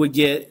you would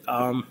get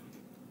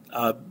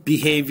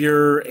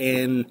behavior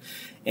and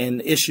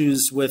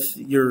issues with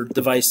your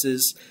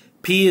devices.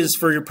 P is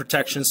for your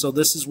protection, so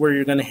this is where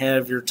you're going to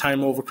have your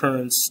time over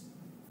currents,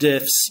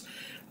 diffs,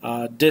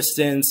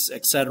 distance,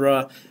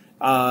 etc.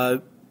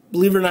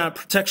 Believe it or not,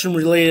 protection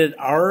related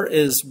R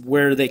is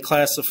where they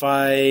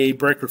classify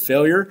breaker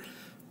failure.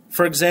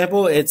 For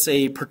example, it's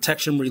a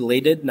protection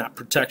related, not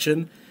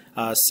protection.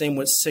 Same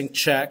with sync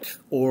check,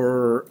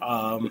 or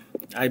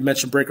I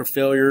mentioned breaker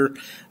failure,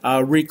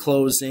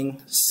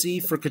 reclosing, C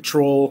for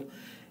control,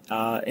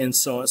 and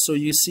so on. So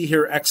you see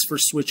here X for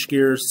switch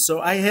gears. So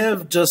I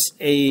have just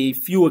a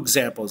few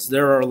examples.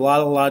 There are a lot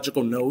of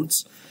logical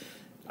nodes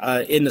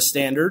in the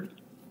standard.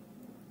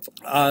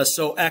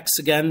 So X,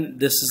 again,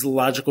 this is a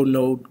logical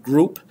node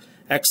group.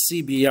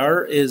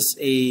 XCBR is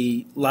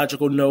a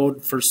logical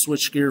node for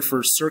switchgear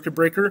for circuit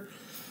breaker.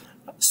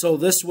 So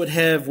this would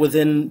have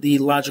within the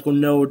logical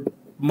node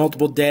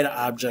multiple data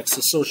objects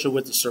associated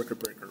with the circuit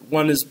breaker.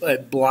 One is a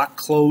block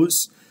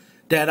close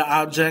data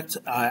object.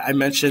 I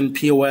mentioned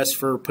POS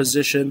for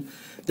position.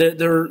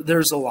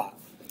 There's a lot.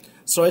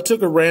 So I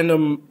took a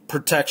random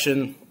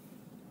protection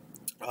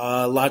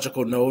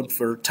logical node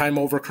for time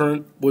over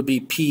current would be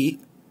P,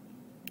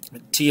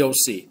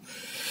 TOC.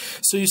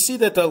 So you see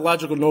that the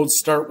logical nodes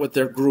start with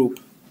their group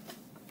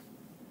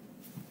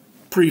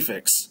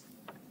prefix.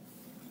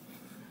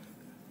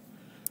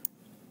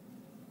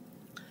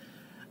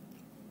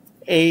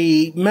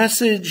 A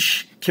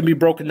message can be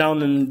broken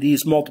down in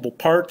these multiple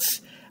parts.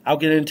 I'll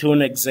get into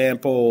an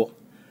example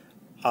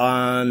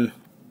on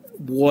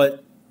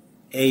what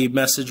a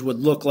message would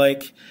look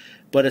like,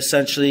 but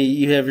essentially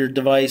you have your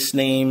device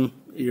name,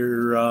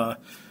 your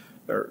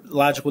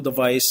logical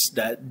device,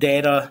 that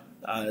data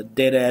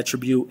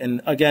attribute,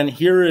 and again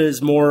here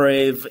is more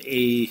of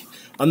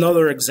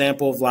another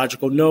example of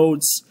logical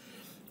nodes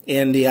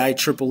and the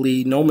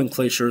IEEE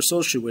nomenclature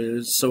associated with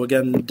it. So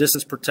again,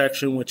 distance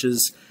protection, which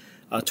is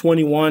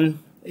 21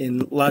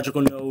 in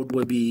logical node,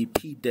 would be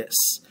PDIS.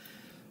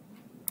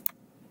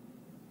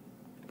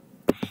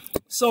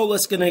 So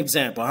let's get an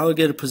example. How to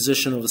get a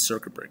position of a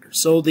circuit breaker.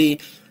 So the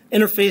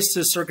interface to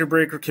the circuit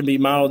breaker can be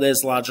modeled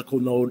as logical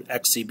node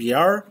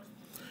XCBR.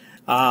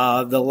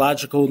 The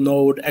logical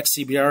node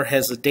XCBR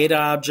has a data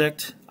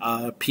object,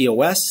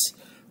 POS,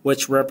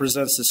 which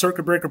represents the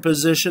circuit breaker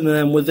position, and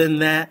then within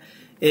that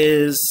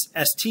is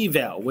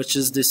STVal, which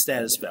is the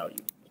status value.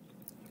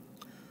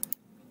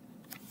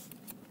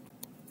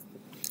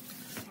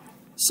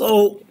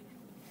 So,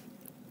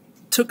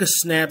 took a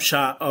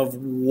snapshot of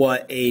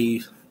what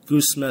a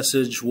goose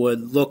message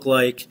would look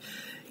like.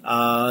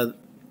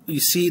 You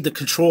see the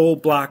control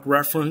block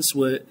reference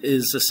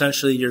is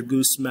essentially your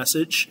goose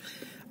message.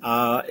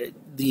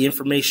 The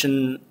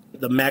information,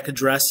 the MAC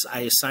address,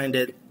 I assigned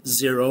it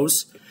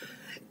zeros.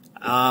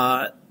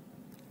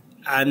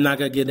 I'm not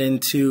going to get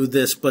into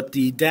this, but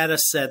the data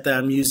set that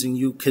I'm using,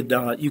 you could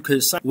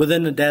assign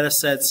within the data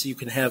sets. You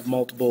can have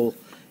multiple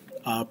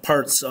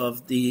parts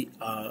of the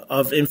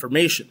of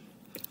information.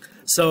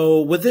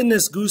 So within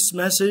this goose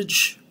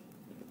message,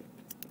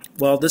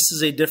 well, this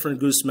is a different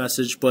goose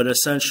message, but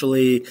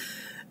essentially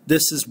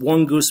this is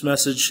one goose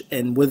message,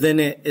 and within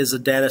it is a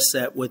data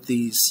set with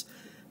these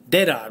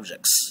data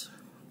objects.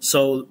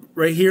 So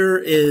right here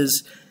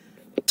is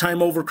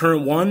time over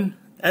current 1.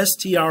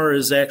 STR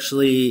is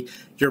actually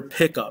your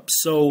pickup.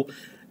 So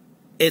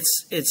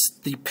it's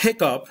the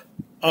pickup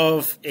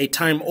of a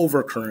time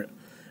over current,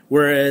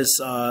 whereas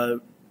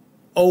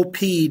OP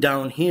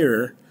down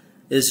here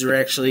is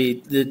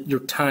your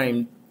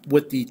time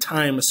with the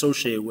time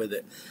associated with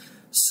it.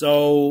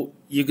 So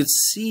you can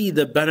see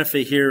the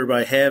benefit here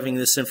by having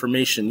this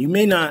information. You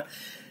may not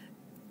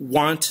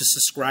want to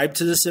subscribe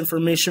to this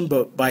information,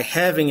 but by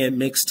having it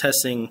makes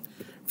testing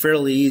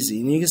fairly easy.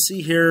 And you can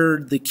see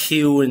here the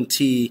Q and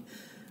T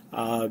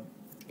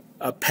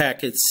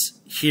packets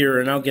here,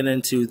 and I'll get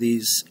into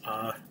these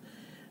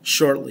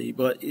shortly.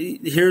 But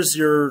here's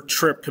your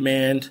trip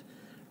command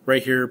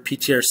right here,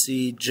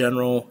 PTRC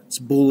general. It's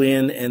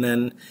Boolean, and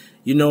then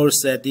you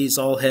notice that these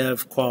all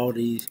have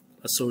quality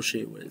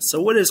associated with it.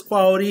 So what is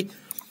quality?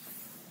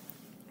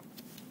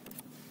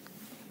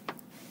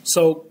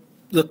 So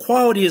the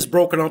quality is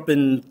broken up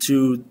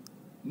into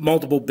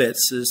multiple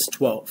bits, is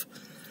 12.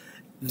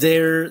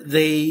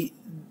 The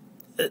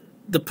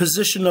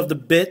position of the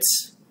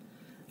bits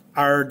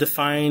are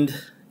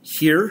defined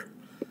here.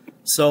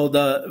 So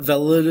the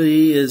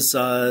validity is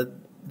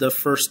the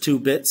first 2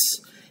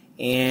 bits,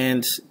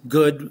 and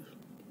good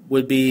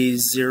would be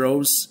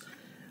zeros.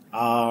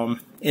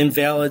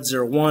 Invalid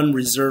 0, 1,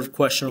 reserved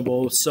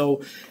questionable.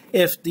 So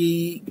if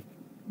the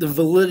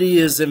validity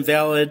is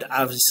invalid,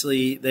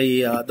 obviously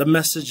the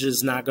message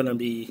is not going to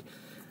be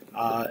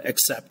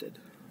accepted.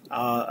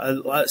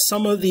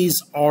 Some of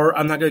these are,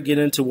 I'm not going to get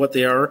into what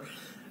they are,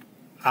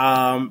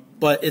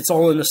 but it's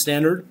all in the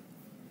standard.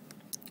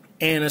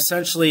 And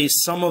essentially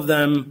some of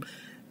them,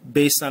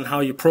 based on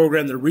how you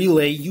program the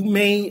relay, you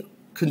may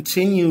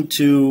continue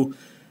to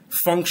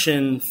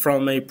function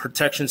from a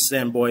protection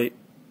standpoint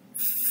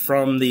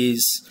from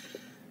these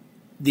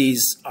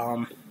bits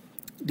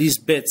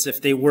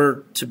if they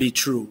were to be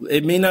true.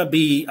 It may not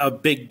be a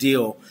big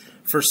deal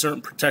for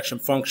certain protection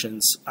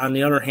functions. On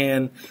the other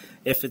hand,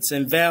 if it's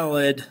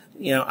invalid,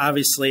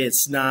 obviously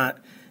it's not,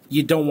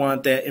 you don't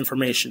want that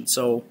information.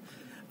 So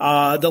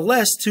the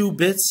last 2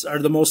 bits are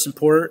the most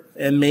important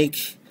and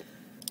make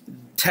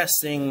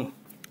testing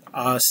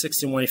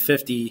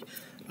 16150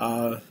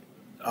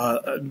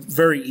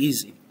 very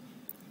easy.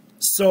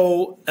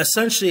 So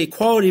essentially a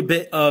quality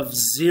bit of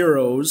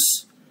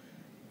zeros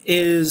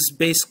is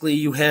basically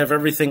you have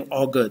everything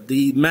all good.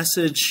 The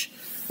message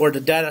or the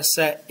data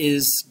set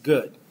is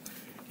good.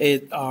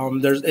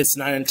 It's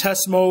not in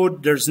test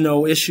mode. There's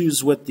no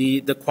issues with the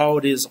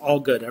quality is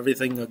all good.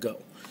 Everything will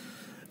go.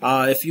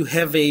 If you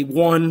have a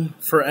 1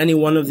 for any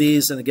one of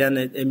these, and again,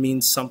 it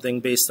means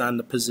something based on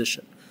the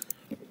position.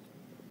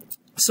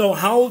 So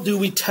how do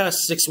we test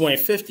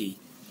 61850?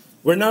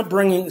 We're not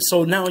bringing,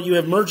 so now you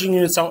have merging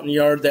units out in the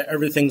yard that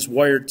everything's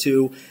wired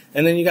to,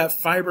 and then you got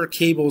fiber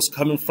cables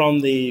coming from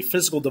the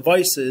physical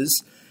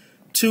devices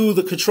to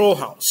the control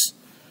house.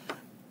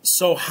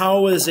 So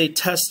how is a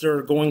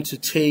tester going to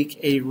take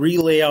a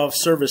relay out of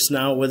service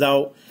now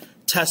without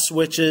test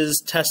switches,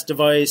 test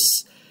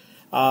device?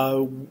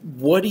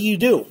 What do you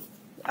do?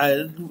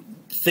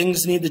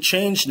 Things need to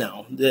change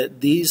now.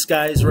 These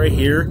guys right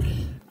here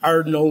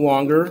are no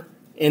longer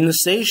in the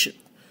station.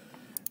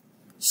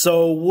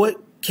 So what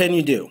can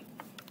you do?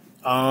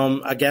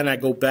 Again, I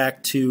go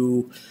back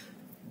to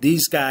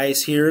these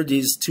guys here,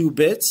 these 2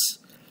 bits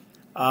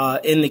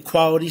in the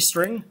quality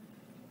string.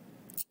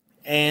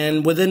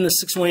 And within the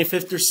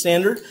 61850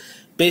 standard,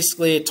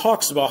 basically it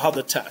talks about how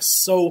to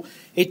test. So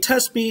a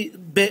test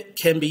bit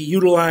can be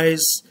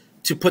utilized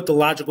to put the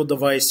logical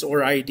device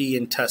or ID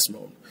in test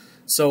mode.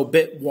 So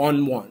bit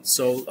 1, 1.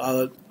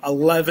 So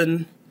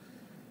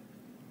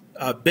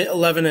bit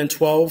 11 and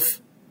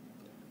 12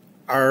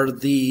 are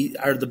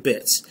the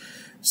bits.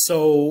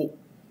 So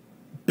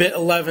bit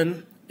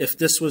 11, if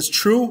this was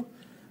true,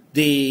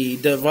 the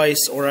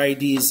device or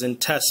ID is in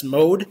test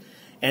mode,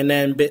 and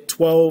then bit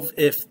 12,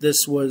 if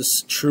this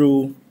was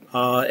true,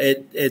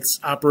 it's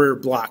operator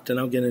blocked, and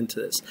I'll get into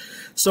this.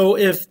 So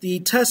if the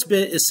test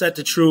bit is set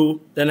to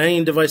true, then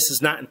any device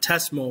is not in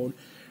test mode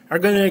are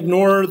going to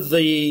ignore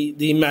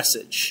the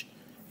message.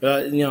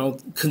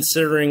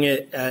 Considering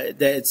it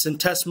that it's in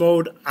test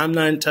mode, I'm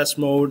not in test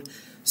mode,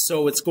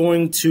 so it's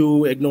going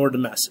to ignore the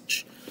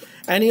message.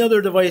 Any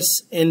other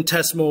device in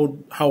test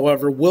mode,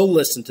 however, will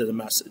listen to the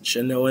message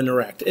and they'll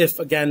interact. If,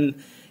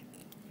 again,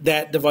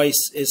 that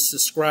device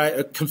is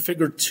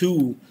configured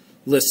to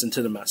listen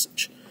to the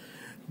message.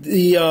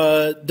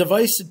 The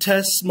device in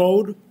test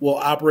mode will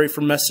operate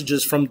for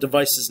messages from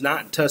devices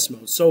not in test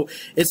mode. So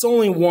it's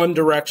only one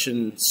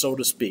direction, so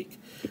to speak.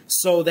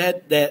 So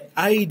that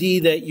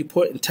IED that you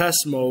put in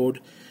test mode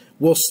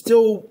will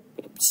still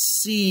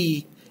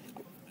see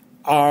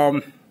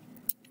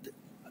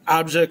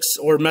objects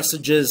or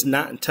messages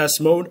not in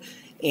test mode,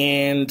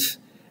 and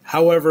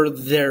however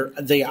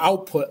the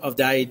output of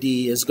the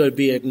IED is going to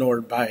be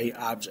ignored by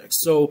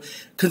objects. So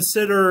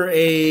consider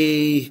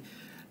a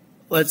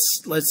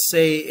let's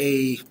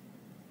say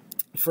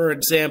for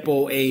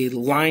example, a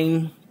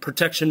line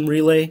protection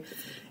relay.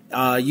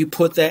 You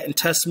put that in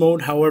test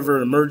mode, however,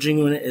 the merging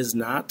unit is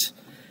not.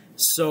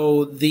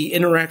 So the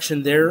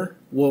interaction there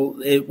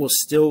will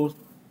still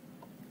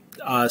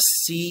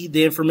see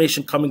the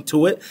information coming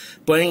to it,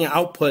 but any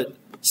output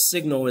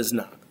signal is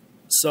not.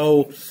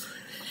 So,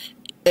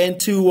 and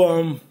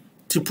to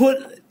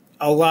put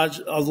a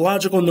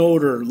logical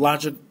node or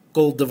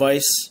logical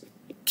device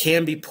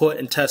can be put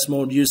in test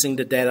mode using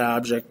the data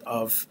object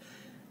of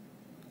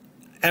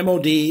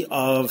MOD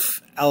of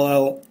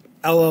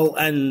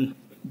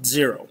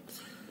LLN0.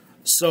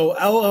 So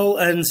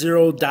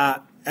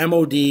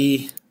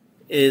LLN0.MOD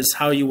is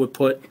how you would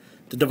put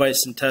the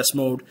device in test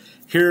mode.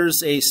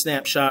 Here's a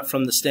snapshot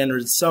from the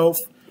standard itself.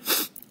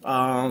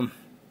 Again,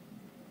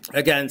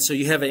 so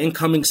you have an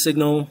incoming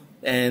signal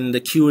and the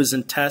queue is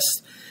in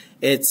test.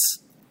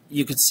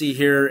 You can see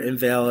here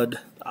invalid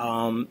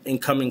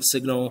incoming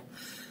signal.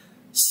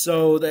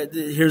 So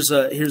here's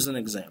an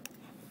example.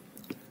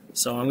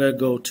 So I'm going to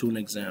go to an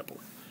example.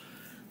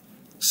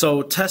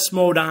 So test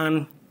mode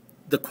on,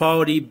 the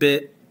quality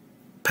bit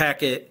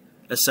packet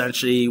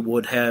essentially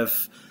would have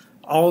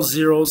all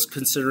zeros,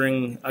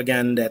 considering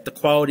again that the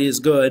quality is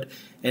good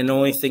and the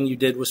only thing you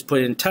did was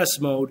put it in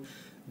test mode.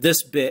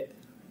 This bit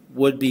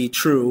would be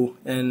true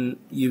and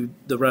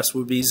the rest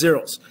would be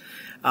zeros.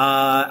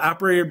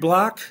 Operator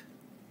block,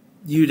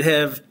 you'd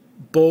have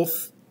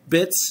both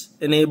bits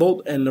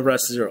enabled and the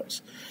rest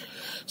zeros.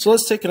 So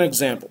let's take an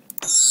example.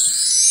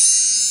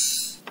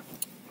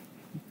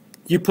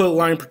 You put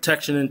line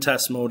protection in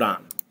test mode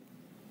on.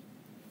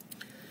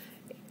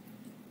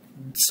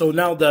 So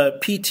now the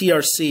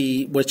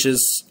PTRC, which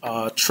is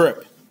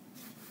trip,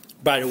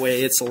 by the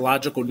way, it's a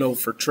logical node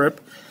for trip.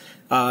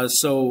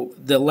 So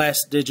the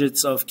last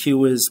digits of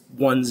Q is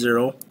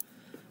 10.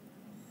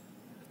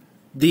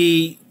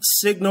 The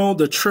signal,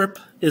 the trip,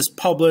 is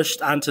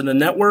published onto the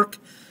network,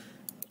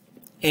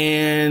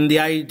 and the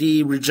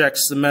IED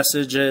rejects the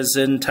message as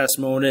in test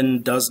mode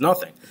and does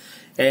nothing.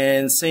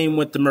 And same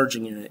with the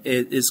merging unit.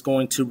 It is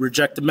going to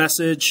reject the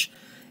message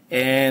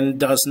and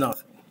does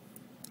nothing.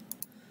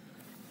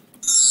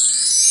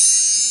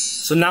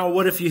 So now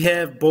what if you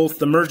have both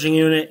the merging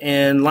unit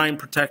and line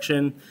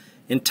protection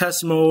in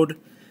test mode?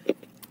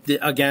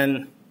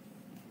 Again,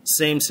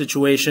 same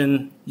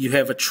situation. You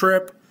have a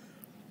trip.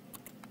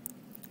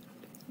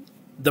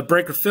 The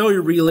breaker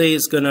failure relay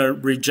is going to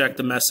reject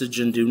the message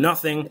and do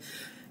nothing.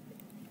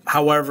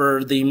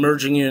 However, the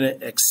merging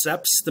unit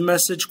accepts the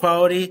message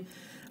quality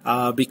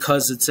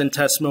because it's in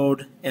test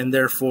mode, and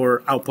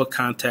therefore output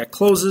contact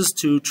closes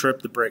to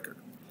trip the breaker.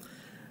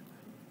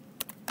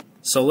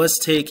 So let's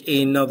take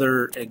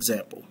another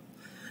example.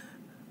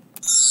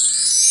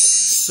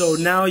 So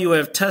now you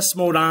have test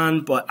mode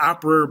on, but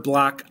operator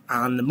block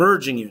on the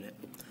merging unit.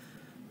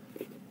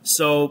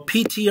 So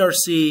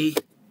PTRC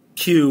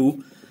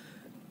Q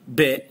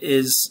bit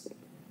is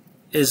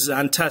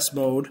on test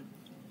mode.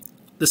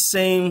 The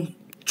same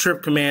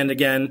trip command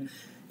again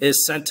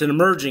is sent to the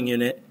merging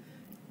unit.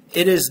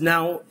 It's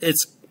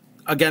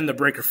again, the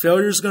breaker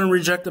failure is going to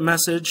reject the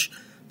message.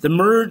 The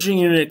merging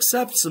unit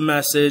accepts the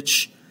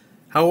message.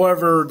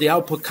 However, the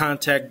output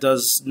contact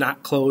does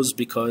not close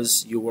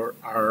because you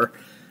are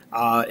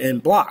in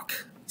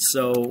block.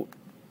 So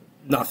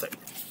nothing.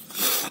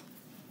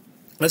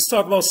 Let's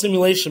talk about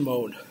simulation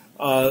mode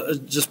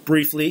just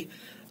briefly.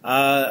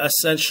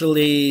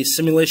 Essentially,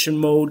 simulation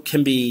mode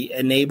can be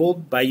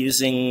enabled by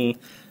using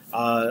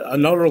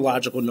another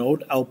logical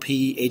node,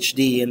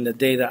 LPHD, in the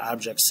data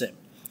object sim.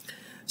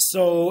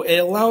 So it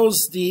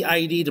allows the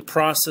IED to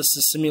process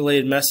the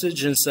simulated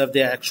message instead of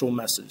the actual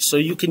message. So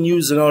you can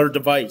use another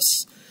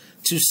device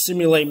to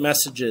simulate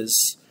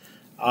messages.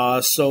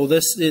 So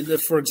this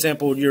is, for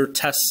example, your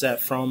test set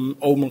from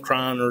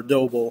Omicron or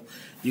Doble,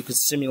 you could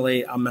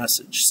simulate a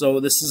message. So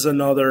this is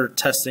another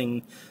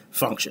testing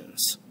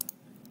functions.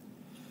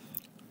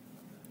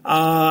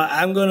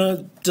 I'm going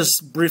to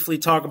just briefly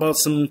talk about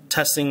some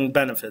testing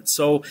benefits.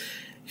 So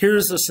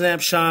here's a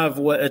snapshot of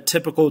what a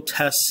typical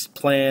test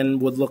plan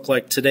would look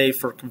like today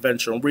for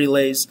conventional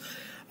relays.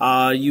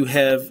 You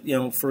have,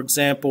 for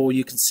example,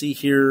 you can see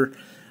here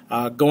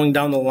going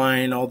down the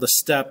line all the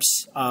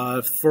steps.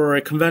 For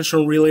a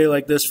conventional relay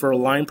like this, for a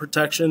line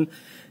protection,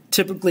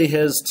 typically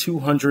has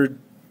 200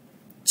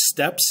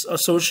 steps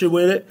associated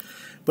with it.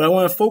 But I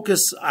want to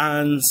focus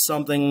on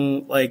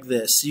something like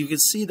this. You can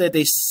see that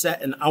they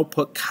set an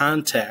output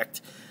contact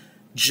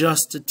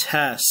just to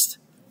test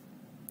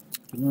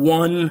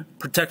one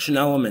protection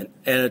element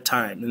at a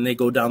time, and they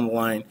go down the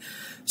line.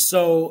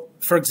 So,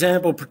 for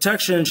example,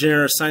 protection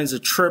engineer assigns a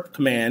trip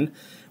command,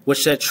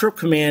 which that trip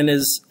command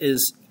is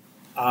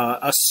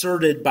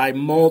asserted by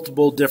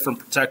multiple different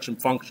protection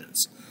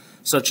functions,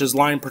 such as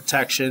line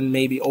protection,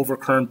 maybe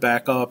overcurrent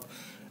backup,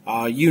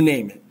 you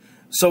name it.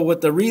 So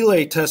what the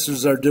relay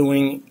testers are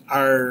doing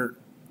are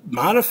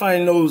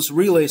modifying those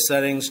relay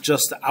settings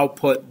just to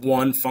output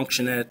one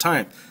function at a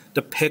time.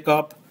 The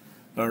pickup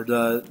or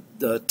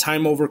the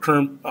time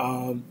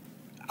overcurrent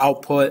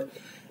output,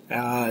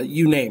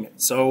 you name it.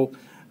 So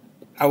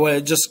I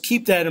would just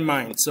keep that in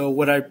mind. So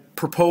what I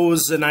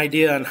propose an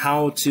idea on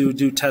how to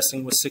do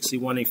testing with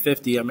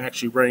 61850. I'm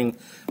actually writing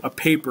a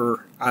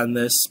paper on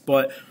this,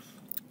 but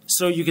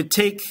so you could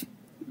take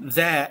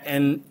that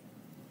and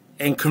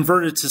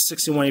convert it to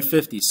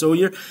 61850. So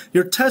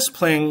your test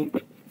plan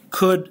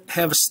could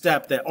have a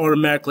step that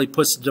automatically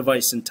puts the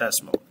device in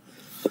test mode.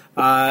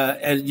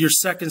 And your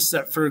second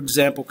step, for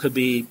example, could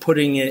be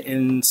putting it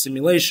in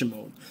simulation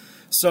mode.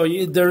 So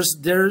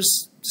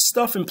there's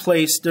stuff in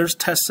place, there's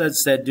test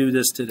sets that do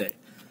this today.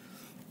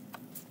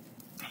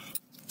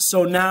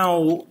 So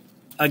now,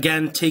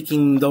 again,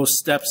 taking those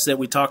steps that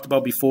we talked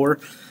about before,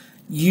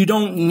 you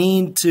don't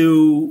need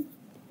to,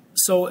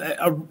 so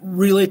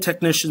relay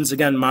technicians,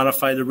 again,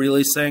 modify the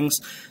relay settings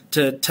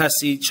to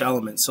test each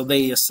element. So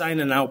they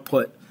assign an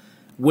output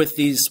with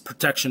these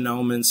protection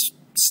elements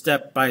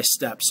step by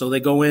step. So they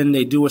go in,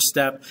 they do a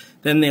step,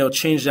 then they'll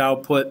change the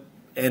output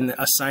and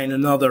assign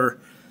another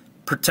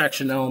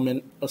protection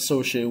element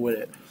associated with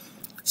it.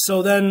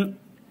 So then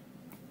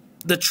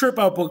the trip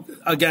output,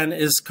 again,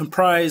 is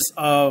comprised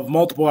of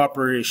multiple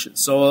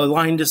operations. So a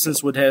line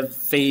distance would have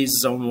phase,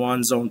 zone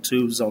 1, zone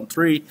 2, zone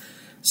 3.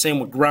 Same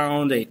with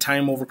ground, a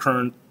time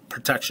overcurrent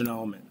protection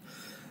element.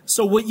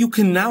 So what you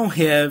can now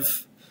have,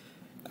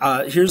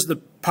 here's the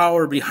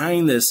power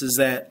behind this, is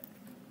that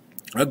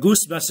a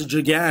goose message,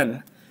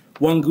 again,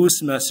 one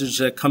goose message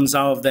that comes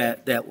out of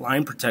that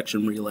line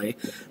protection relay,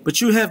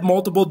 but you have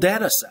multiple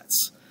data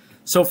sets.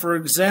 So for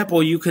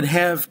example, you could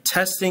have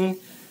testing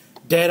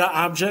data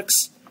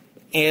objects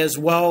as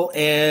well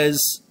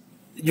as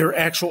your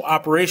actual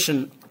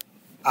operation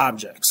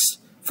objects.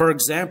 For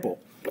example,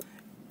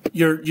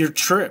 your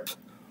trip,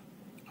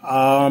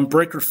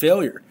 breaker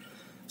failure.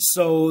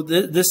 So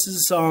this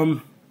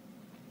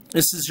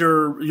is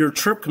your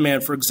trip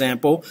command, for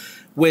example,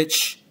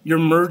 which your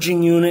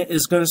merging unit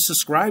is going to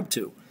subscribe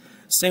to.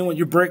 Same with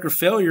your breaker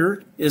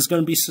failure is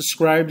going to be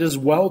subscribed as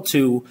well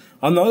to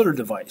another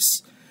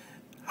device.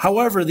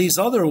 However, these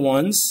other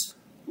ones,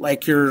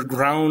 like your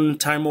ground,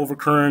 time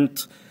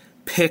overcurrent,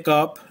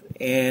 pickup,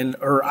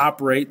 or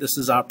operate, this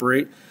is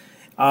operate,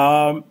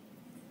 and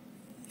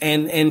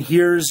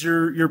here's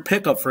your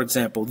pickup, for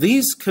example.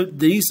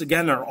 These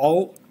again are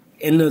all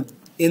in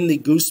the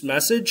goose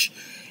message,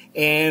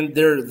 and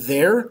they're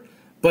there,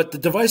 but the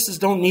devices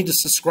don't need to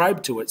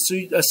subscribe to it. So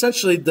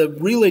essentially, the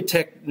relay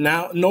tech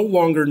now no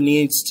longer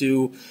needs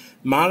to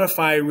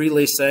modify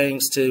relay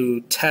settings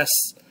to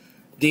test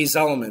these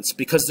elements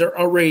because they're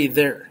already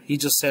there. He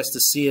just has to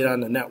see it on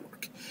the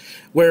network.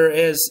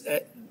 Whereas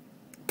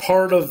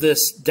part of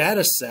this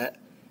data set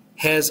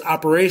has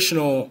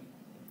operational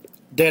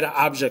data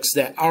objects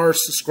that are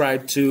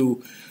subscribed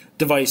to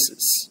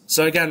devices.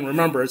 So again,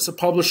 remember, it's a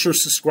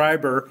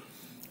publisher-subscriber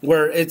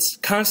where it's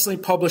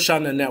constantly published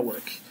on the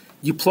network.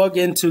 You plug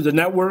into the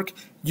network,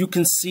 you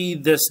can see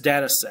this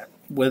data set.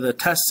 With a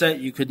test set,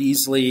 you could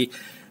easily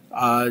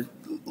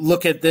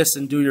look at this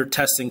and do your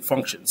testing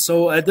functions.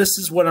 So this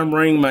is what I'm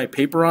writing my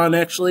paper on,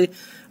 actually.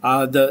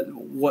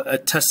 A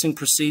testing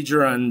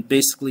procedure on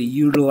basically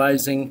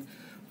utilizing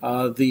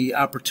the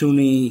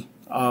opportunity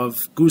of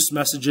goose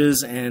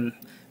messages and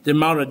the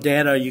amount of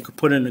data you could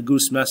put in a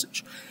goose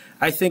message.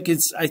 I think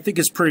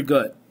it's pretty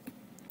good.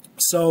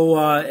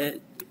 So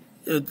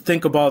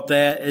think about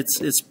that.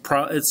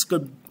 It's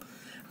good.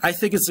 I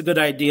think it's a good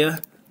idea,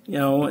 you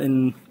know.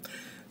 And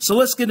so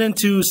let's get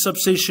into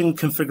substation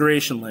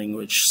configuration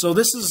language. So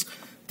this is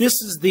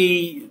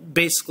the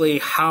basically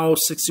how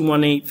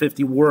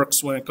 61850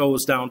 works when it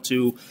goes down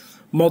to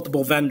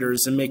multiple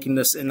vendors and making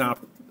this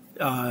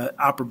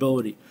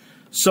interoperability.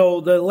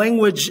 So the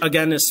language,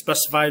 again, is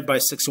specified by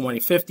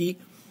 61850.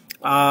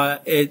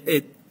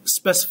 It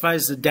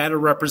specifies the data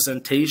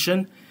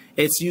representation.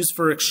 It's used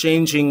for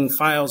exchanging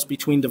files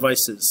between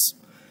devices.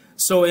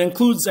 So it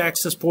includes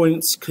access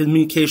points,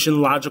 communication,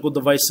 logical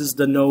devices,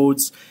 the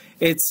nodes.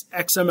 It's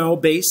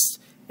XML based,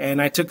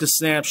 and I took a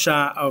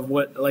snapshot of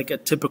what like a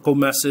typical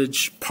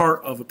message,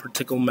 part of a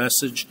particular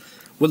message,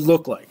 would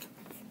look like.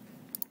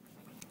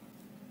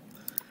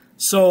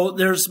 So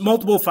there's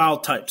multiple file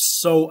types.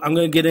 So I'm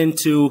going to get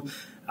into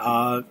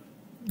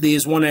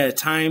these one at a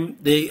time.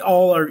 They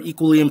all are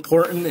equally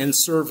important and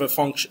serve a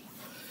function.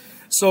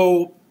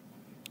 So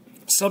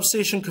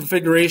substation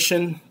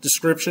configuration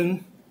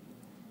description,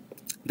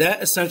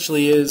 that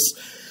essentially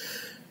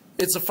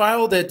it's a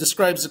file that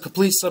describes a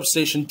complete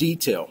substation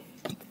detail.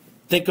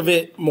 Think of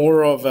it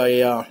more of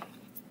a,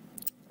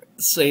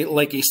 say,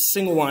 like a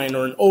single line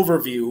or an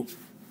overview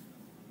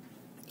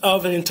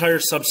of an entire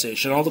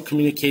substation, all the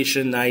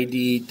communication,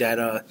 ID,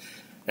 data,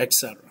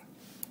 etc.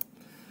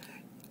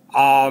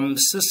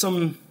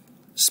 System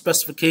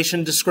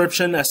specification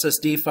description,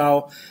 SSD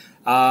file.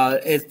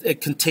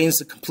 It contains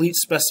the complete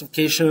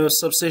specification of a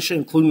substation,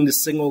 including the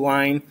single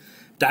line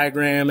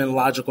diagram and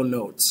logical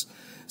notes.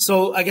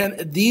 So again,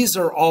 these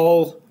are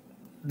all,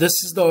 this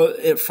is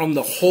from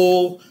the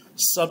whole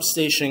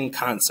substation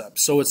concept.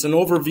 So it's an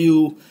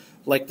overview,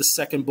 like the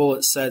second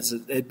bullet says.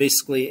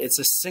 Basically, it's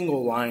a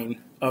single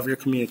line of your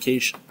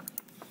communication.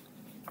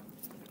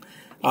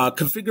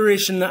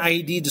 Configuration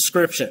ID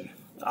description.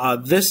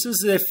 This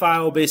is a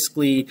file,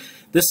 basically,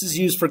 this is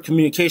used for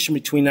communication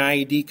between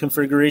IED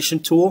configuration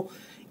tool,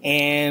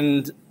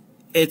 and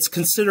it's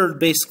considered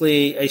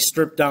basically a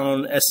stripped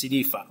down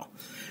SCD file.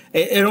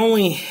 It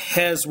only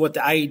has what the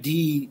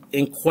IED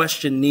in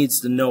question needs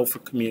to know for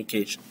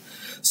communication.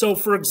 So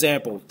for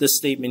example, this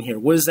statement here,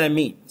 what does that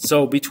mean?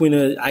 So between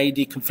an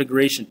IED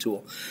configuration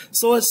tool.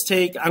 So let's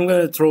take, I'm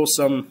going to throw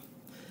some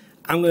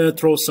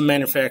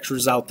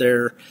manufacturers out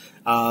there.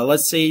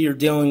 Let's say you're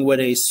dealing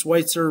with a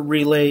Schweitzer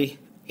relay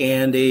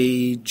and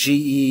a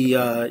GE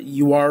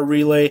UR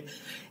relay.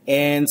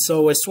 And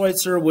so a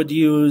Schweitzer would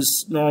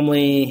use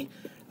normally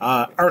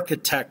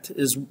Architect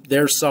is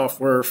their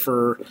software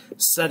for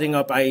setting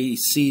up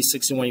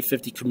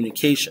IEC61850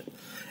 communication,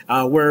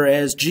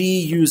 whereas GE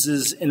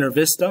uses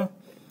InterVista.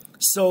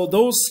 So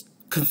those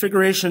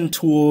configuration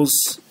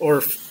tools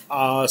or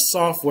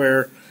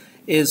software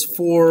is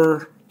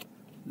for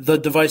the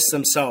device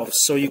themselves,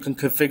 so you can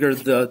configure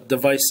the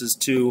devices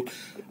to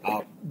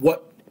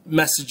what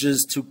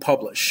messages to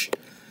publish.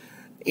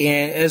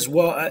 And as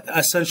well,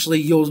 essentially,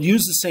 you'll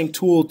use the same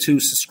tool to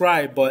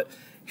subscribe, but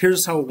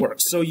here's how it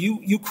works. So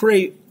you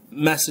create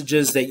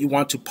messages that you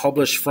want to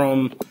publish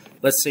from,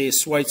 let's say, a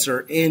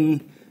Schweitzer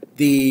in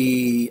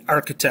the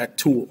Architect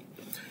tool.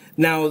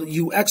 Now,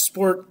 you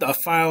export a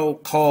file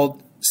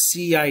called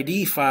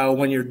CID file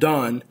when you're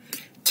done.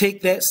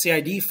 Take that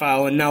CID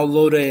file and now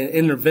load it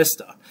in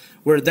InterVista,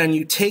 where then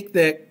you take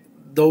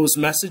those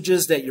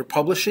messages that you're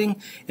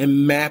publishing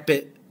and map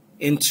it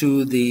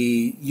into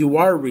the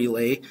UR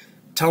relay,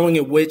 telling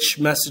it which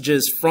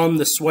messages from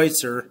the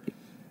Schweitzer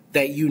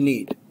that you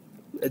need,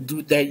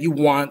 that you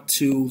want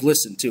to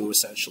listen to,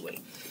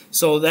 essentially.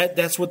 So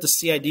that's what the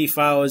CID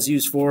file is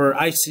used for.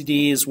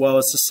 ICD as well,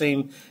 it's the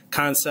same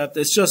concept.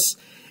 It's just,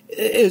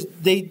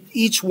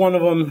 each one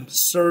of them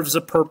serves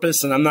a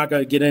purpose, and I'm not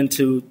going to get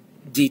into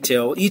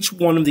detail. Each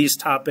one of these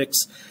topics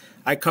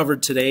I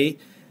covered today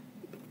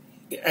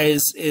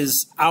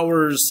is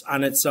hours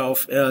on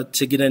itself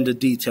to get into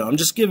detail. I'm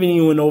just giving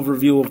you an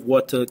overview of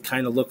what to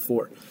kind of look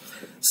for.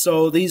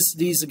 So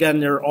these again,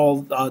 they're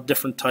all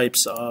different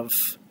types of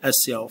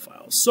SCL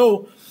files.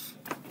 So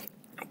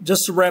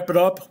just to wrap it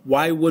up,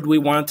 why would we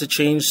want to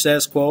change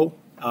status quo?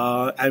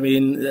 I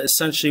mean,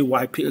 essentially,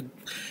 why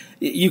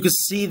you could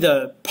see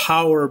the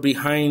power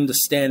behind the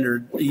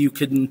standard. You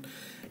could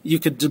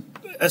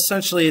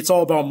essentially, it's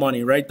all about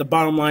money, right? The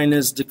bottom line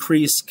is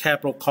decrease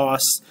capital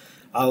costs.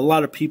 A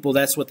lot of people,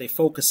 that's what they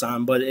focus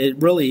on, but it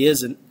really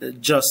isn't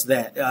just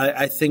that.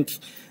 I think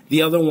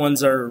the other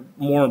ones are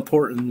more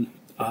important,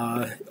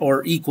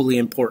 or equally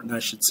important, I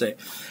should say.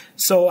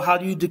 So how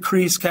do you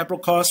decrease capital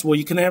costs? Well,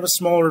 you can have a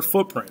smaller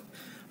footprint.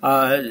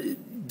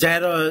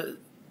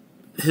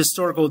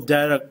 Historical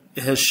data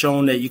has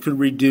shown that you can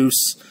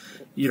reduce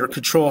your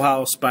control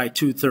house by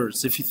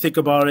 2/3. If you think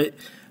about it,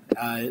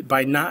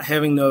 by not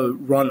having to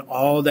run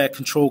all that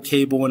control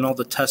cable and all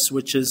the test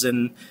switches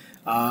and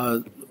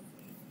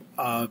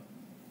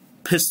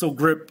pistol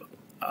grip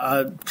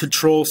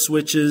control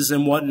switches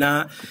and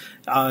whatnot,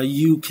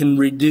 you can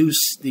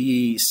reduce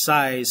the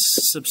size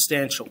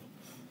substantially.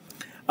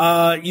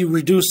 You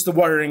reduce the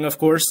wiring, of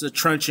course, the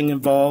trenching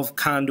involved,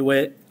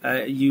 conduit.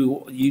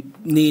 You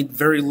need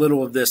very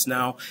little of this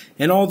now,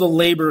 and all the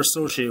labor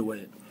associated with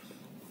it.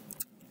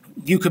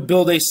 You could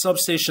build a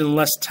substation in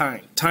less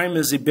time. Time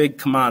is a big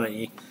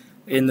commodity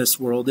in this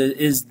world. It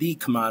is the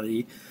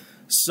commodity.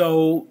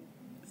 So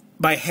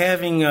by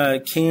having a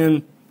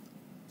can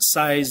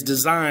size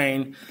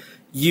design,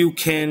 you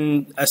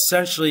can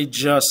essentially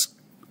just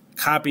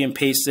copy and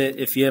paste it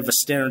if you have a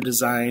standard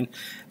design,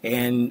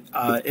 and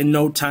in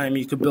no time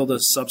you could build a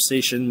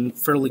substation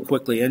fairly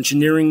quickly.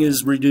 Engineering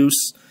is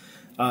reduced,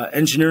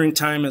 engineering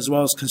time as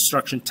well as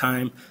construction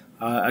time.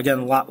 Again,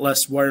 a lot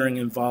less wiring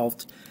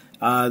involved.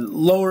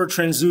 Lower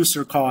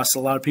transducer costs. A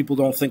lot of people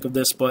don't think of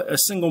this, but a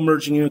single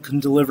merging unit can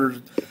deliver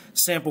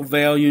sample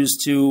values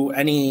to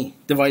any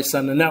device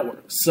on the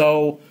network.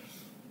 So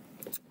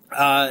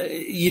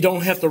you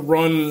don't have to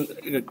run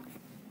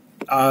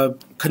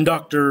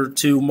conductor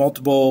to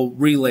multiple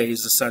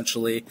relays,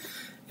 essentially.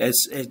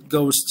 As it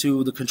goes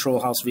to the control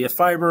house via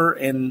fiber,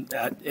 and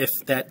if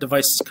that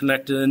device is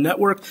connected to the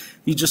network,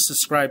 you just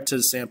subscribe to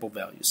the sample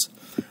values.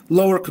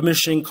 Lower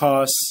commissioning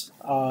costs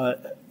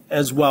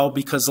as well,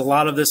 because a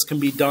lot of this can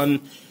be done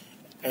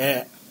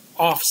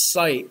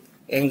off-site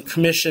and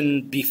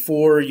commissioned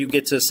before you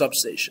get to the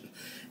substation.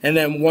 And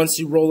then once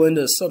you roll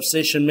into the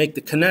substation, make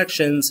the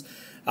connections,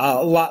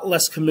 A lot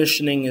less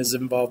commissioning is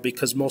involved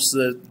because most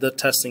of the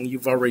testing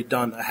you've already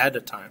done ahead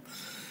of time.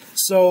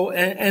 So,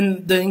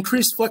 and the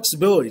increased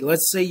flexibility.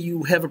 Let's say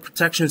you have a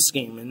protection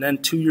scheme, and then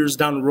 2 years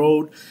down the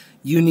road,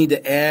 you need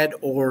to add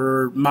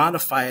or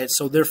modify it.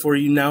 So therefore,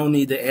 you now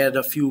need to add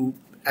a few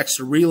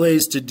extra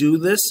relays to do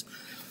this.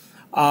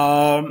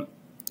 The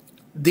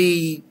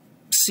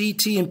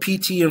CT and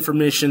PT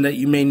information that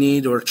you may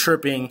need, or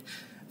tripping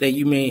that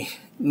you may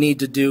need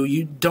to do,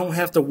 you don't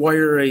have to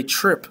wire a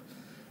trip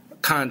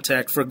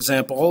contact, for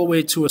example, all the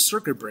way to a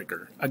circuit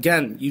breaker.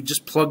 Again, you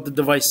just plug the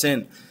device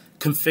in,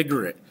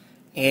 configure it,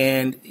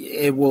 and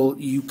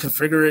you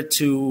configure it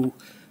to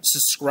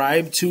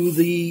subscribe to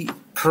the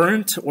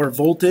current or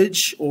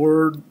voltage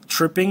or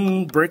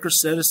tripping, breaker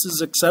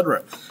statuses,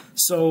 etc.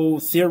 So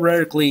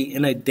theoretically,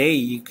 in a day,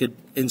 you could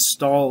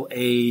install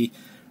a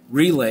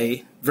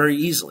relay very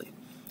easily.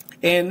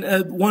 And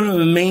one of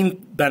the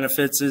main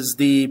benefits is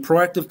the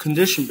proactive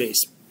condition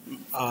base,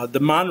 the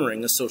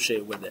monitoring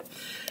associated with it.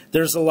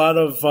 There's a lot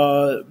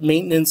of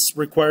maintenance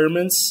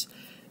requirements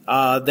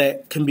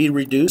that can be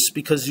reduced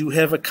because you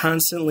have a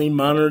constantly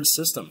monitored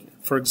system.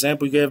 For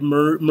example, you have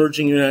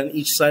merging unit on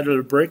each side of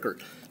the breaker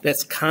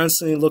that's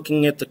constantly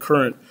looking at the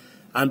current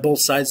on both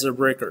sides of the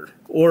breaker,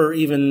 or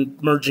even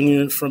merging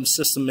unit from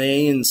system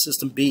A and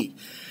system B.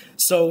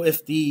 So if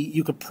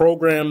you could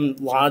program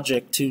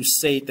logic to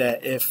state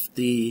that if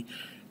the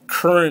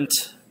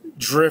current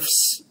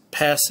drifts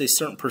past a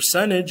certain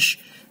percentage,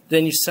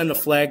 then you send a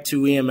flag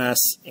to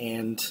EMS,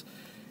 and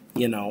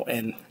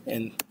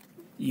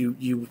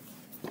you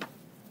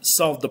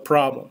solve the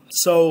problem.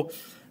 So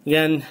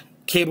again,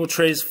 cable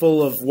trays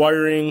full of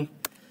wiring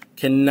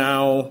can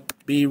now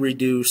be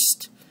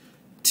reduced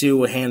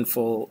to a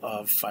handful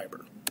of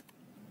fiber.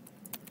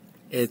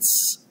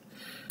 It's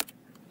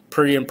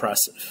pretty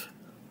impressive.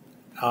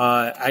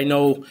 I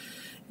know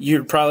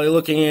you're probably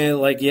looking at it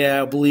like, yeah,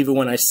 I'll believe it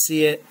when I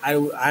see it.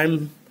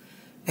 I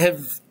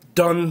have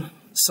done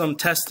some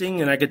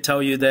testing, and I could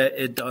tell you that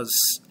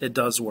it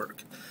does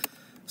work.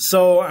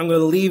 So I'm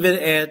going to leave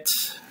it at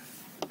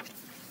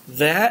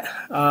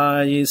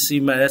that. You see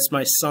that's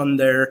my son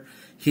there.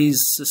 He's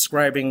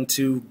subscribing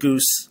to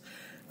Goose.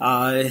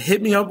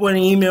 Hit me up with an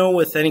email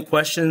with any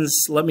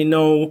questions. Let me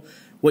know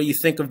what you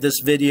think of this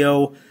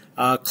video.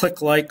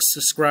 Click like,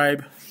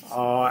 subscribe.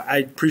 I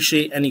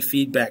appreciate any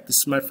feedback. This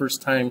is my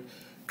first time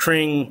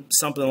creating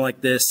something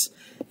like this,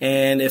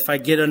 and if I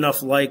get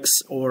enough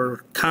likes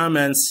or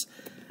comments,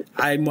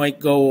 I might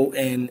go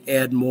and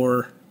add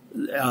more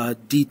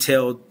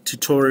detailed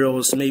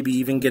tutorials, maybe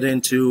even get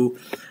into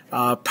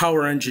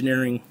power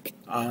engineering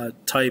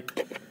type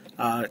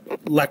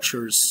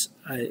lectures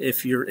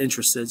if you're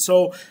interested.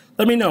 So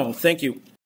let me know. Thank you.